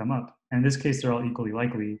that can come up. And in this case, they're all equally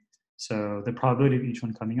likely. So the probability of each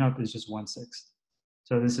one coming up is just 1/6.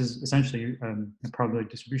 So this is essentially a probability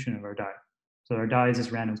distribution of our die. So our die is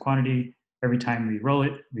this random quantity. Every time we roll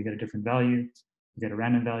it, we get a different value. We get a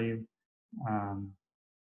random value.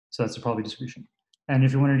 So that's the probability distribution. And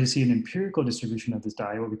if you wanted to see an empirical distribution of this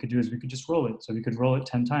die, what we could do is we could just roll it. So we could roll it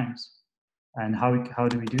 10 times. And how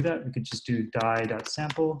do we do that? We could just do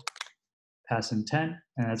die.sample, pass in 10,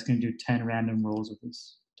 and that's going to do 10 random rolls of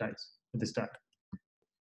this dice, with this die.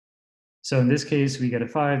 So in this case, we get a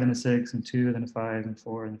 5, then a 6, and 2, then a 5, and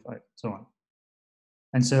 4, and a 5, so on.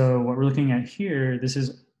 And so what we're looking at here, this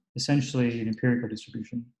is essentially an empirical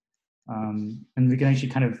distribution. And we can actually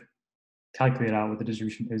kind of calculate out what the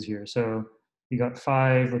distribution is here. So we got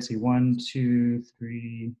 5, let's see, 1, 2,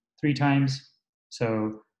 3, 3 times.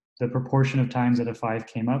 So the proportion of times that a 5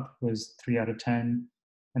 came up was 3 out of 10.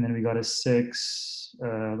 And then we got a 6,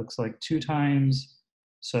 looks like 2 times.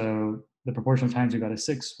 So the proportion of times we got a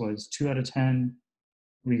 6 was 2 out of 10.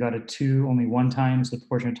 We got a 2 only 1 time, so the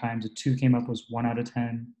proportion of times a 2 came up was 1 out of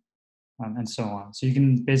 10, and so on. So you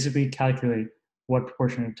can basically calculate what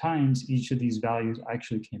proportion of times each of these values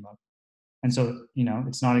actually came up. And so,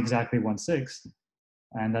 it's not exactly 1/6,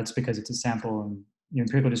 and that's because it's a sample, and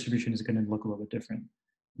empirical distribution is going to look a little bit different.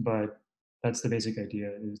 But that's the basic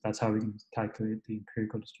idea, is that's how we can calculate the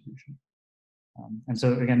empirical distribution. And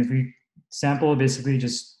so again, if we sample, basically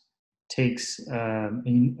just takes a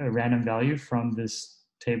random value from this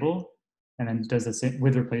table and then does the same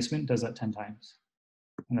with replacement, does that 10 times.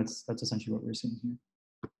 And that's essentially what we're seeing here.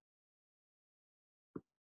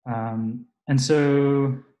 And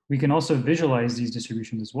so we can also visualize these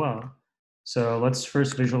distributions as well. So let's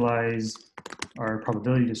first visualize our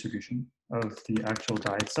probability distribution of the actual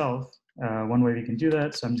die itself. One way we can do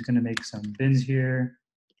that, so I'm just going to make some bins here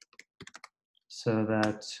so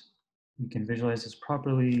that we can visualize this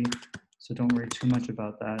properly. So don't worry too much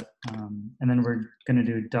about that. And then we're going to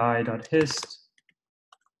do die.hist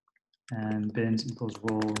and bins equals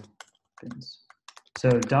roll bins. So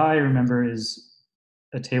die, remember, is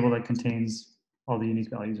a table that contains all the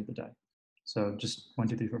unique values of the die. So just 1,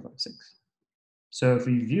 2, 3, 4, 5, 6. So if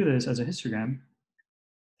we view this as a histogram,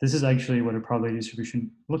 this is actually what a probability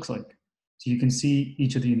distribution looks like. So you can see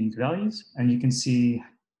each of the unique values, and you can see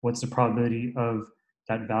what's the probability of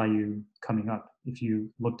that value coming up if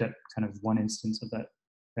you looked at kind of one instance of that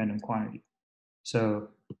random quantity. So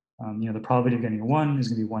the probability of getting a 1 is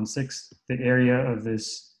going to be 1/6. The area of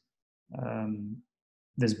this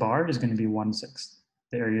this bar is going to be 1/6.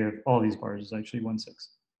 The area of all these bars is actually 1/6.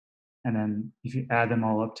 And then if you add them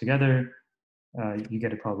all up together, you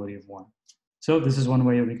get a probability of 1. So this is one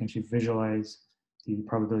way that we can actually visualize the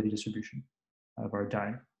probability distribution of our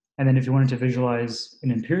die. And then if you wanted to visualize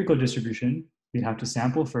an empirical distribution, we'd have to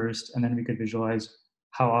sample first, and then we could visualize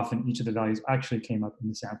how often each of the values actually came up in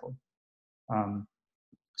the sample.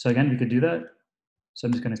 So again, we could do that. So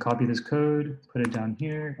I'm just going to copy this code, put it down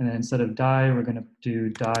here, and then instead of die, we're going to do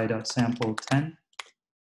die.sample 10.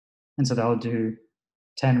 And so that'll do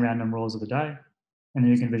 10 random rolls of the die, and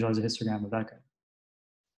then you can visualize a histogram of that guy.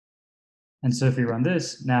 And so if we run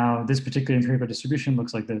this, now this particular empirical distribution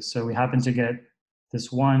looks like this. So we happen to get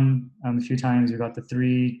this 1 a few times, we got the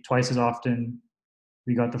 3 twice as often,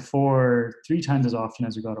 we got the 4 3 times as often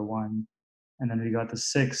as we got a 1, and then we got the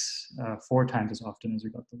 6 4 times as often as we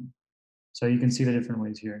got the 1. So you can see the different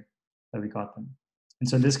ways here that we got them. And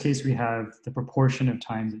so in this case, we have the proportion of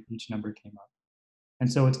times that each number came up.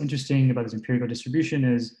 And so what's interesting about this empirical distribution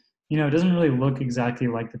is, it doesn't really look exactly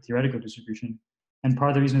like the theoretical distribution. And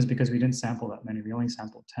part of the reason is because we didn't sample that many. We only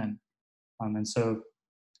sampled 10. And so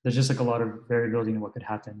there's just like a lot of variability in what could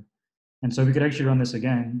happen. And so we could actually run this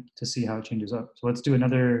again to see how it changes up. So let's do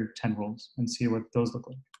another 10 rolls and see what those look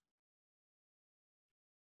like.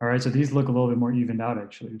 All right, so these look a little bit more evened out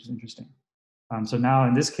actually, which is interesting. So now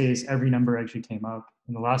in this case, every number actually came up.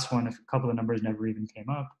 In the last one, a couple of numbers never even came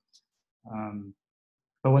up.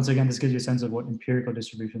 But once again, this gives you a sense of what empirical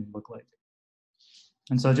distributions look like.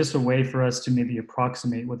 And so just a way for us to maybe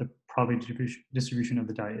approximate what the probability distribution of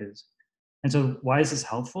the die is. And so why is this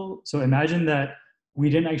helpful? So imagine that we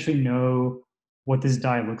didn't actually know what this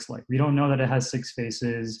die looks like. We don't know that it has 6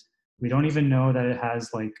 faces. We don't even know that it has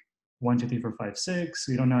like 1, 2, 3, 4, 5, 6.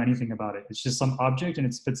 We don't know anything about it. It's just some object and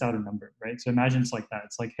it spits out a number, right? So imagine it's like that.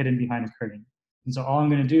 It's like hidden behind a curtain. And so all I'm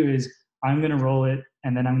going to do is I'm going to roll it,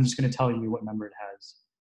 and then I'm just going to tell you what number it has.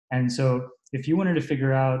 And so if you wanted to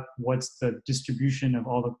figure out what's the distribution of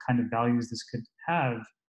all the kind of values this could have,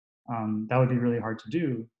 that would be really hard to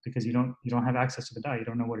do because you don't have access to the die. You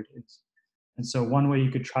don't know what it is. And so one way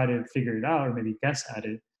you could try to figure it out or maybe guess at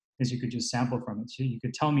it is you could just sample from it. So you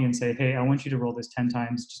could tell me and say, hey, I want you to roll this 10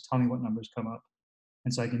 times. Just tell me what numbers come up.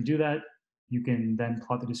 And so I can do that. You can then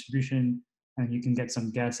plot the distribution, and you can get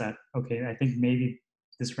some guess at, okay, I think maybe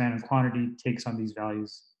this random quantity takes on these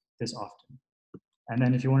values this often. And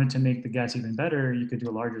then if you wanted to make the guess even better, you could do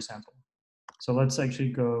a larger sample. So let's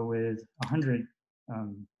actually go with 100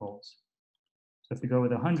 rolls. So if we go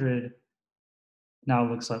with 100, now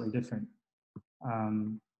it looks slightly different.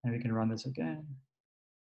 And we can run this again.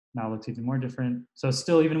 Now it looks even more different. So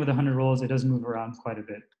still, even with 100 rolls, it does move around quite a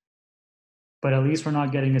bit. But at least we're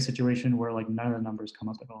not getting a situation where like none of the numbers come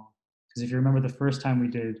up at all. Because if you remember the first time we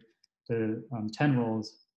did the 10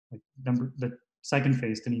 rolls, like the second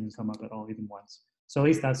phase didn't even come up at all, even once. So at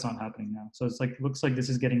least that's not happening now. So it's like, looks like this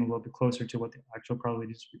is getting a little bit closer to what the actual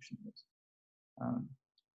probability distribution is.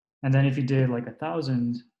 And then if you did like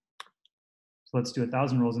 1,000, so let's do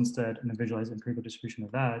 1,000 rolls instead and then visualize the empirical distribution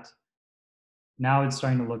of that. Now it's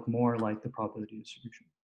starting to look more like the probability distribution.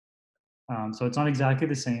 So it's not exactly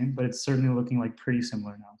the same, but it's certainly looking like pretty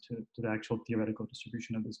similar now to the actual theoretical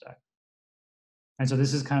distribution of this die. And so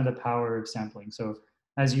this is kind of the power of sampling. So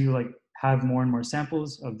as you like have more and more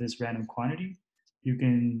samples of this random quantity, you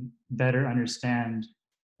can better understand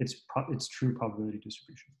its true probability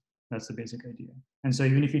distribution. That's the basic idea. And so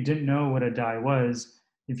even if you didn't know what a die was,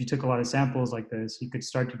 if you took a lot of samples like this, you could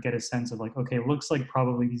start to get a sense of like, okay, it looks like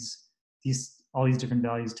probably all these different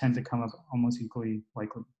values tend to come up almost equally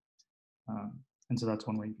likely. And so that's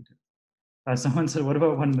one way you could do it. Someone said, what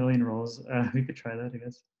about 1 million rolls? We could try that, I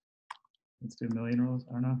guess. Let's do 1 million rolls.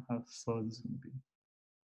 I don't know how slow this is going to be.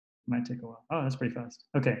 It might take a while. Oh, that's pretty fast.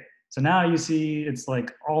 Okay, so now you see it's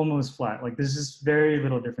like almost flat. Like there's just very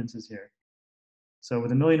little differences here. So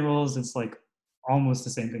with 1 million rolls, it's like almost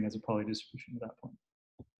the same thing as a probability distribution at that point.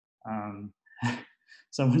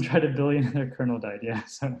 Someone tried a billion and their kernel died. Yeah,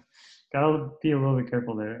 so gotta be a little bit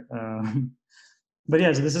careful there. But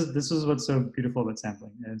yeah, so this is what's so beautiful about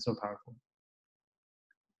sampling and so powerful.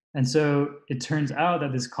 And so it turns out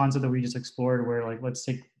that this concept that we just explored, where like let's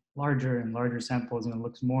take larger and larger samples and it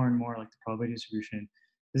looks more and more like the probability distribution,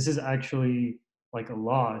 this is actually like a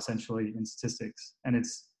law essentially in statistics, and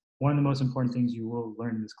it's one of the most important things you will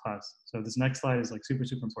learn in this class. So this next slide is like super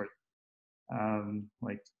important.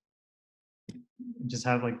 Like just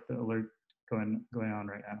have like the alert going on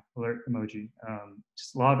right now, alert emoji.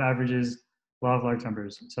 Just law of averages, law of large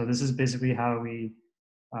numbers. So this is basically how we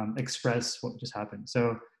express what just happened.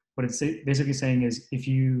 So what it's basically saying is if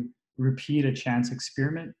you repeat a chance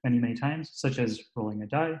experiment many times, such as rolling a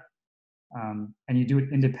die, and you do it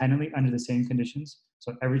independently under the same conditions.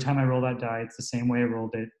 So every time I roll that die, it's the same way I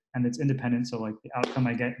rolled it, and it's independent. So like the outcome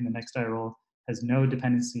I get in the next die roll has no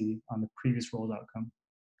dependency on the previous rolled outcome.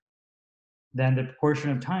 Then the proportion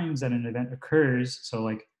of times that an event occurs, so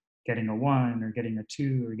like getting a 1 or getting a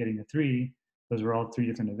 2 or getting a 3, those are all 3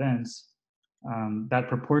 different events, that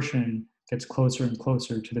proportion gets closer and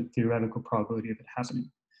closer to the theoretical probability of it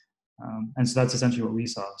happening. And so that's essentially what we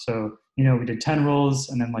saw. So, you know, we did 10 rolls,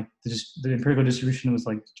 and then like the empirical distribution was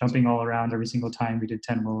like jumping all around every single time we did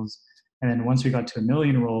 10 rolls. And then once we got to 1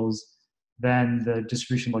 million rolls, then the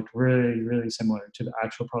distribution looked really similar to the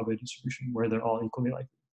actual probability distribution, where they're all equally likely.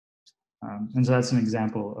 And so that's an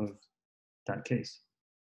example of that case.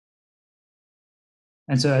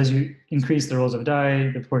 And so as you increase the rolls of a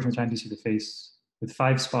die, the proportion of time you see the face with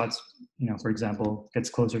 5 spots, you know, for example, gets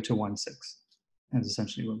closer to 1/6. That's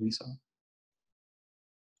essentially what we saw.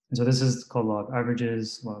 And so this is called law of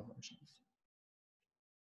averages, law of large numbers.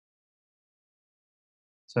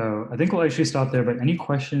 So I think we'll actually stop there, but any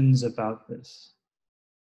questions about this?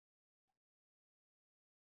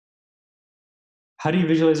 How do you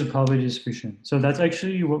visualize a probability distribution? So that's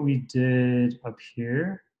actually what we did up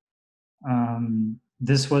here.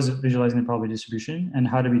 This was visualizing the probability distribution. And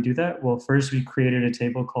how did we do that? Well, first we created a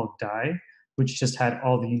table called die, which just had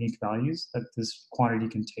all the unique values that this quantity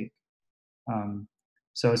can take.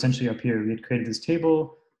 So essentially up here, we had created this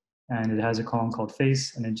table, and it has a column called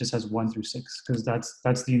face, and it just has 1 through 6, because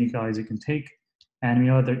that's the unique values it can take. And we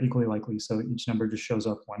know that they're equally likely, so each number just shows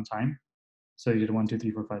up 1 time. So you did 1, 2,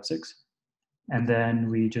 3, 4, 5, 6. And then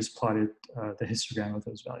we just plotted the histogram of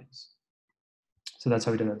those values. So that's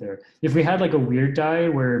how we did that there. If we had like a weird die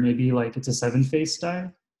where maybe like it's a 7-face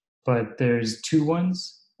die, but there's 2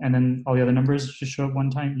 ones, and then all the other numbers just show up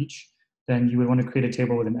 1 time each, then you would want to create a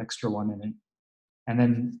table with an extra 1 in it, and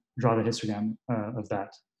then draw the histogram of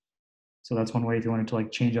that. So that's one way if you wanted to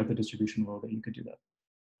like change up the distribution a little bit, you could do that.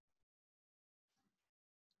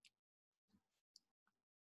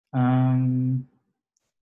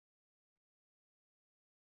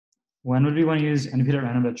 When would we want to use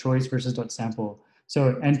np.random.choice versus .sample?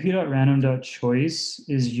 So np.random.choice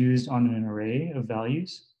is used on an array of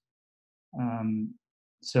values.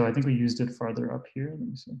 So I think we used it farther up here. Let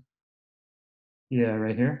me see. Yeah,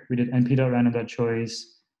 right here. We did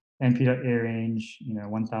np.random.choice, np.arange,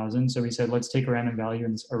 1000. So we said, let's take a random value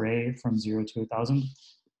in this array from 0 to 1000.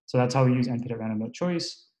 So that's how we use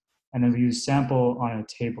np.random.choice. And then we use sample on a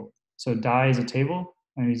table. So die is a table,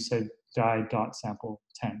 and we said die.sample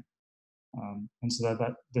 10. And so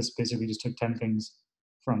this basically just took 10 things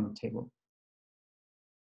from the table.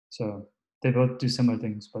 So they both do similar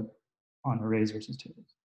things, but on arrays versus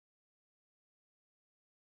tables.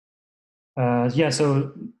 Yeah,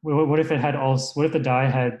 so what if it had what if the die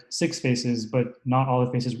had 6 faces, but not all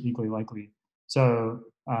the faces were equally likely? So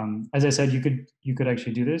as I said, you could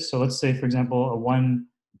actually do this. So let's say, for example, a 1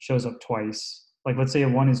 shows up twice. Like let's say a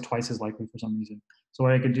 1 is twice as likely for some reason. So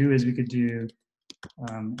what I could do is we could do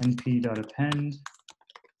np.append,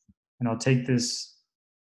 and I'll take this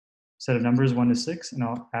set of numbers 1 to 6, and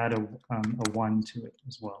I'll add a 1 to it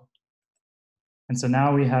as well. And so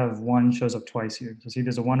now we have 1 shows up twice here. So see,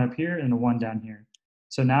 there's a 1 up here and a 1 down here.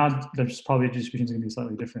 So now the probability distribution is going to be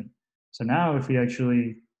slightly different. So now if we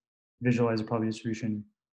actually visualize a probability distribution,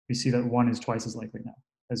 we see that 1 is twice as likely now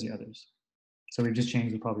as the others. So we've just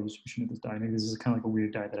changed the probability distribution of this die. Maybe this is kind of like a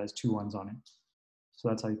weird die that has 2 1s on it. So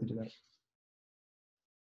that's how you could do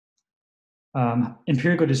that.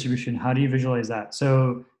 Empirical distribution, how do you visualize that?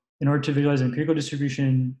 So in order to visualize an empirical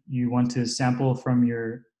distribution, you want to sample from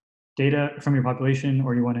your data, from your population,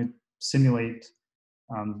 or you want to simulate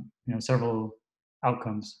several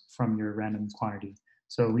outcomes from your random quantity.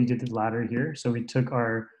 So we did the latter here. So we took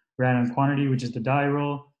our random quantity, which is the die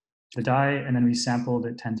roll, the die, and then we sampled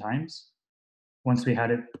it 10 times. Once we had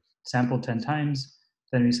it sampled 10 times,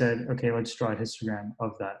 then we said, okay, let's draw a histogram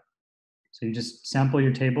of that. So you just sample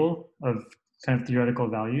your table of kind of theoretical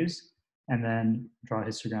values and then draw a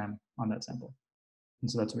histogram on that sample. And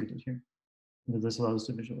so that's what we did here. And this allows us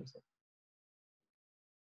to visualize that.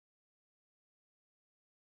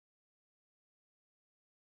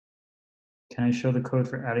 Can I show the code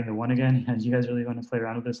for adding the 1 again? And you guys really want to play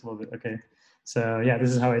around with this a little bit? Okay. So yeah,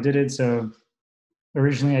 this is how I did it. So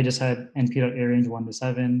originally I just had np.arange 1 to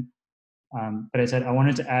 7. But I said I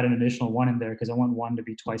wanted to add an additional 1 in there because I want 1 to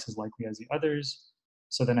be twice as likely as the others.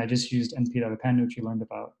 So then I just used np.append, which we learned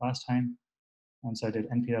about last time. And so I did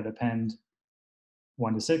np.append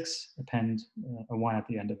 1 to 6, append a 1 at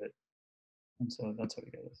the end of it. And so that's what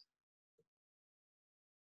we get is.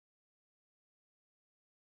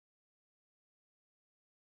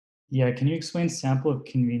 Yeah, can you explain sample of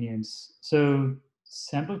convenience? So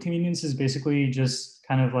sample of convenience is basically just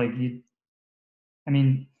kind of like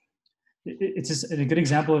it's just a good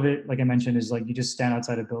example of it, like I mentioned, is like you just stand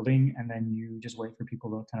outside a building and then you just wait for people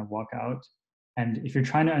to kind of walk out. And if you're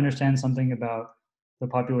trying to understand something about the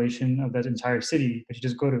population of that entire city, but you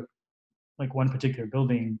just go to like one particular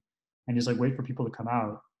building and just like wait for people to come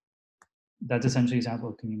out, that's essentially a sample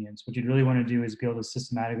of convenience. What you'd really want to do is be able to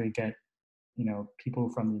systematically get people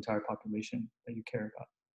from the entire population that you care about.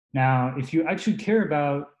 Now, if you actually care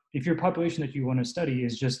about, if your population that you want to study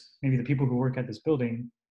is just maybe the people who work at this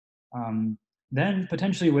building, then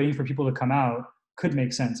potentially waiting for people to come out could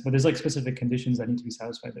make sense. But there's like specific conditions that need to be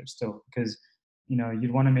satisfied there still, because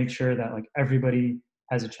you'd want to make sure that like everybody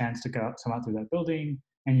has a chance to come out through that building,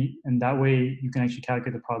 and that way you can actually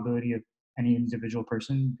calculate the probability of any individual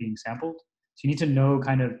person being sampled. So you need to know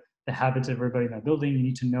kind of the habits of everybody in that building. You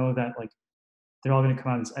need to know that like they're all going to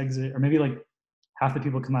come out of this exit, or maybe like half the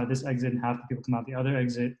people come out of this exit and half the people come out the other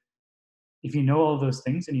exit. If you know all of those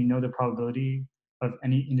things and you know the probability of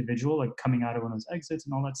any individual like coming out of one of those exits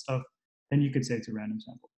and all that stuff, then you could say it's a random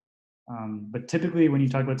sample. But typically when you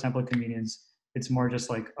talk about sample convenience, it's more just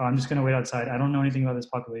like, oh, I'm just going to wait outside. I don't know anything about this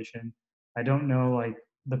population. I don't know like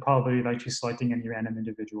the probability of actually selecting any random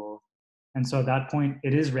individual. And so at that point,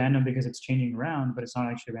 it is random because it's changing around, but it's not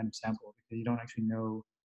actually a random sample because you don't actually know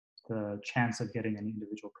the chance of getting any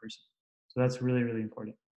individual person. So that's really, really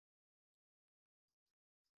important.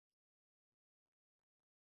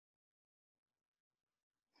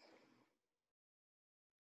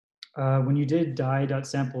 When you did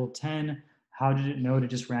die.sample10, how did it know to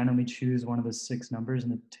just randomly choose one of the 6 numbers in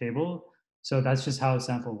the table? So that's just how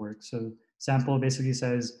sample works. So sample basically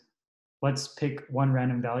says, let's pick one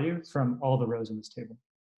random value from all the rows in this table.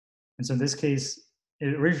 And so in this case,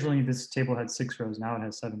 originally this table had 6 rows, now it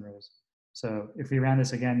has 7 rows. So if we ran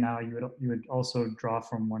this again now, you would also draw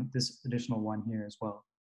from this additional 1 here as well.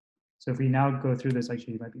 So if we now go through this,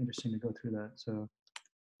 actually it might be interesting to go through that. So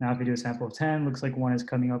now if we do a sample of 10, looks like 1 is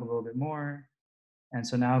coming up a little bit more. And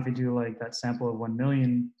so now if we do like that sample of 1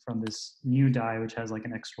 million from this new die, which has like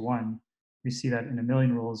an extra 1, we see that in a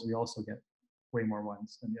million rolls, we also get way more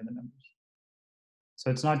 1s than the other numbers. So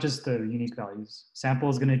it's not just the unique values. Sample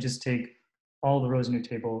is going to just take all the rows in your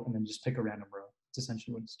table and then just pick a random row. It's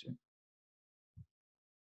essentially what it's doing.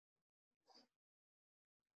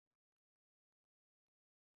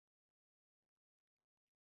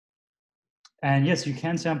 And yes, you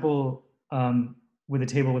can sample with a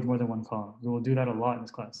table with more than 1 column. We will do that a lot in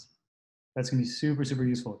this class. That's going to be super, super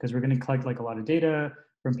useful because we're going to collect like a lot of data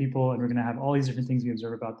from people and we're going to have all these different things we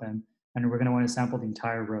observe about them. and we're going to want to sample the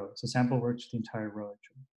entire row. So sample works for the entire row,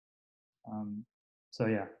 actually. So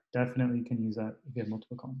yeah, definitely you can use that if you have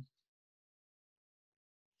multiple columns.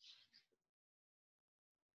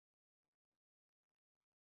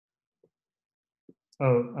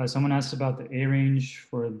 Oh, someone asked about the A range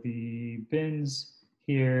for the bins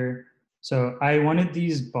here. So I wanted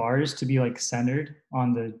these bars to be like centered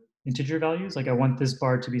on the integer values. Like I want this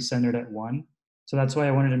bar to be centered at 1. So that's why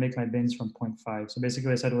I wanted to make my bins from 0.5. So basically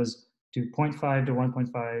what I said was do 0.5 to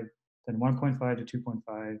 1.5, then 1.5 to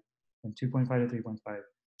 2.5, then 2.5 to 3.5.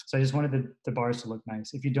 So I just wanted the bars to look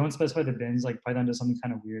nice. If you don't specify the bins, like Python does something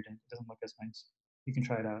kind of weird and it doesn't look as nice. You can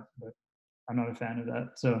try it out, but I'm not a fan of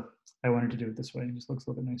that. So I wanted to do it this way. It just looks a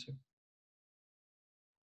little bit nicer.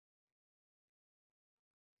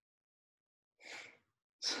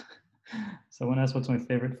 Someone asked what's my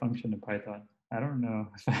favorite function in Python. I don't know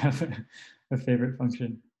if I have a favorite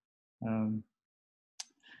function. I'll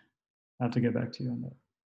have to get back to you on that.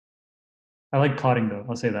 I like plotting though.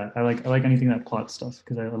 I'll say that. I like anything that plots stuff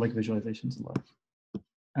because I like visualizations a lot.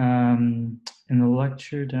 In the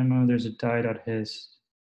lecture demo, there's a die.hist.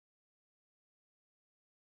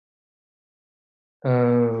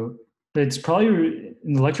 It's probably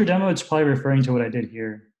in the lecture demo. It's probably referring to what I did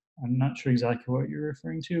here. I'm not sure exactly what you're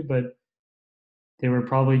referring to, but they were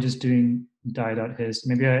probably just doing die.hist.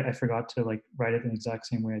 Maybe I forgot to like write it the exact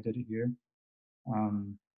same way I did it here.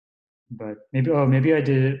 But maybe I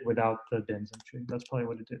did it without the bins actually. That's probably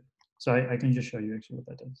what it did. So I can just show you actually what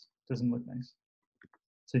that does. It doesn't look nice.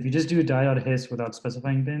 So if you just do die.hist without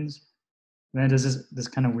specifying bins, then it does this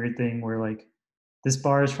kind of weird thing where like this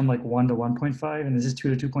bar is from like 1 to 1.5 and this is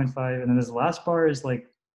 2 to 2.5 and then this last bar is like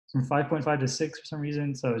from 5.5 to 6 for some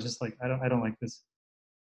reason. So it's just like I don't like this.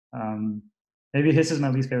 Maybe hist is my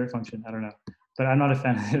least favorite function. I don't know, but I'm not a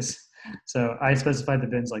fan of this. So I specified the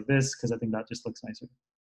bins like this because I think that just looks nicer.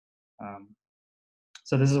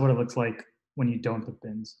 So this is what it looks like when you don't put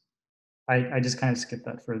bins. I just kind of skipped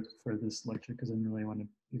that for this lecture because I didn't really want to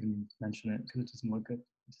even mention it because it doesn't look good.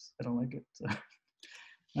 I don't like it. So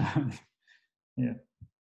yeah.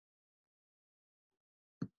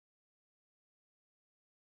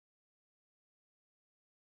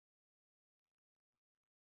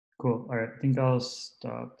 Cool. All right. I think I'll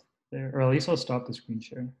stop there, or at least I'll stop the screen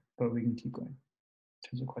share, but we can keep going in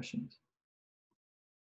terms of questions.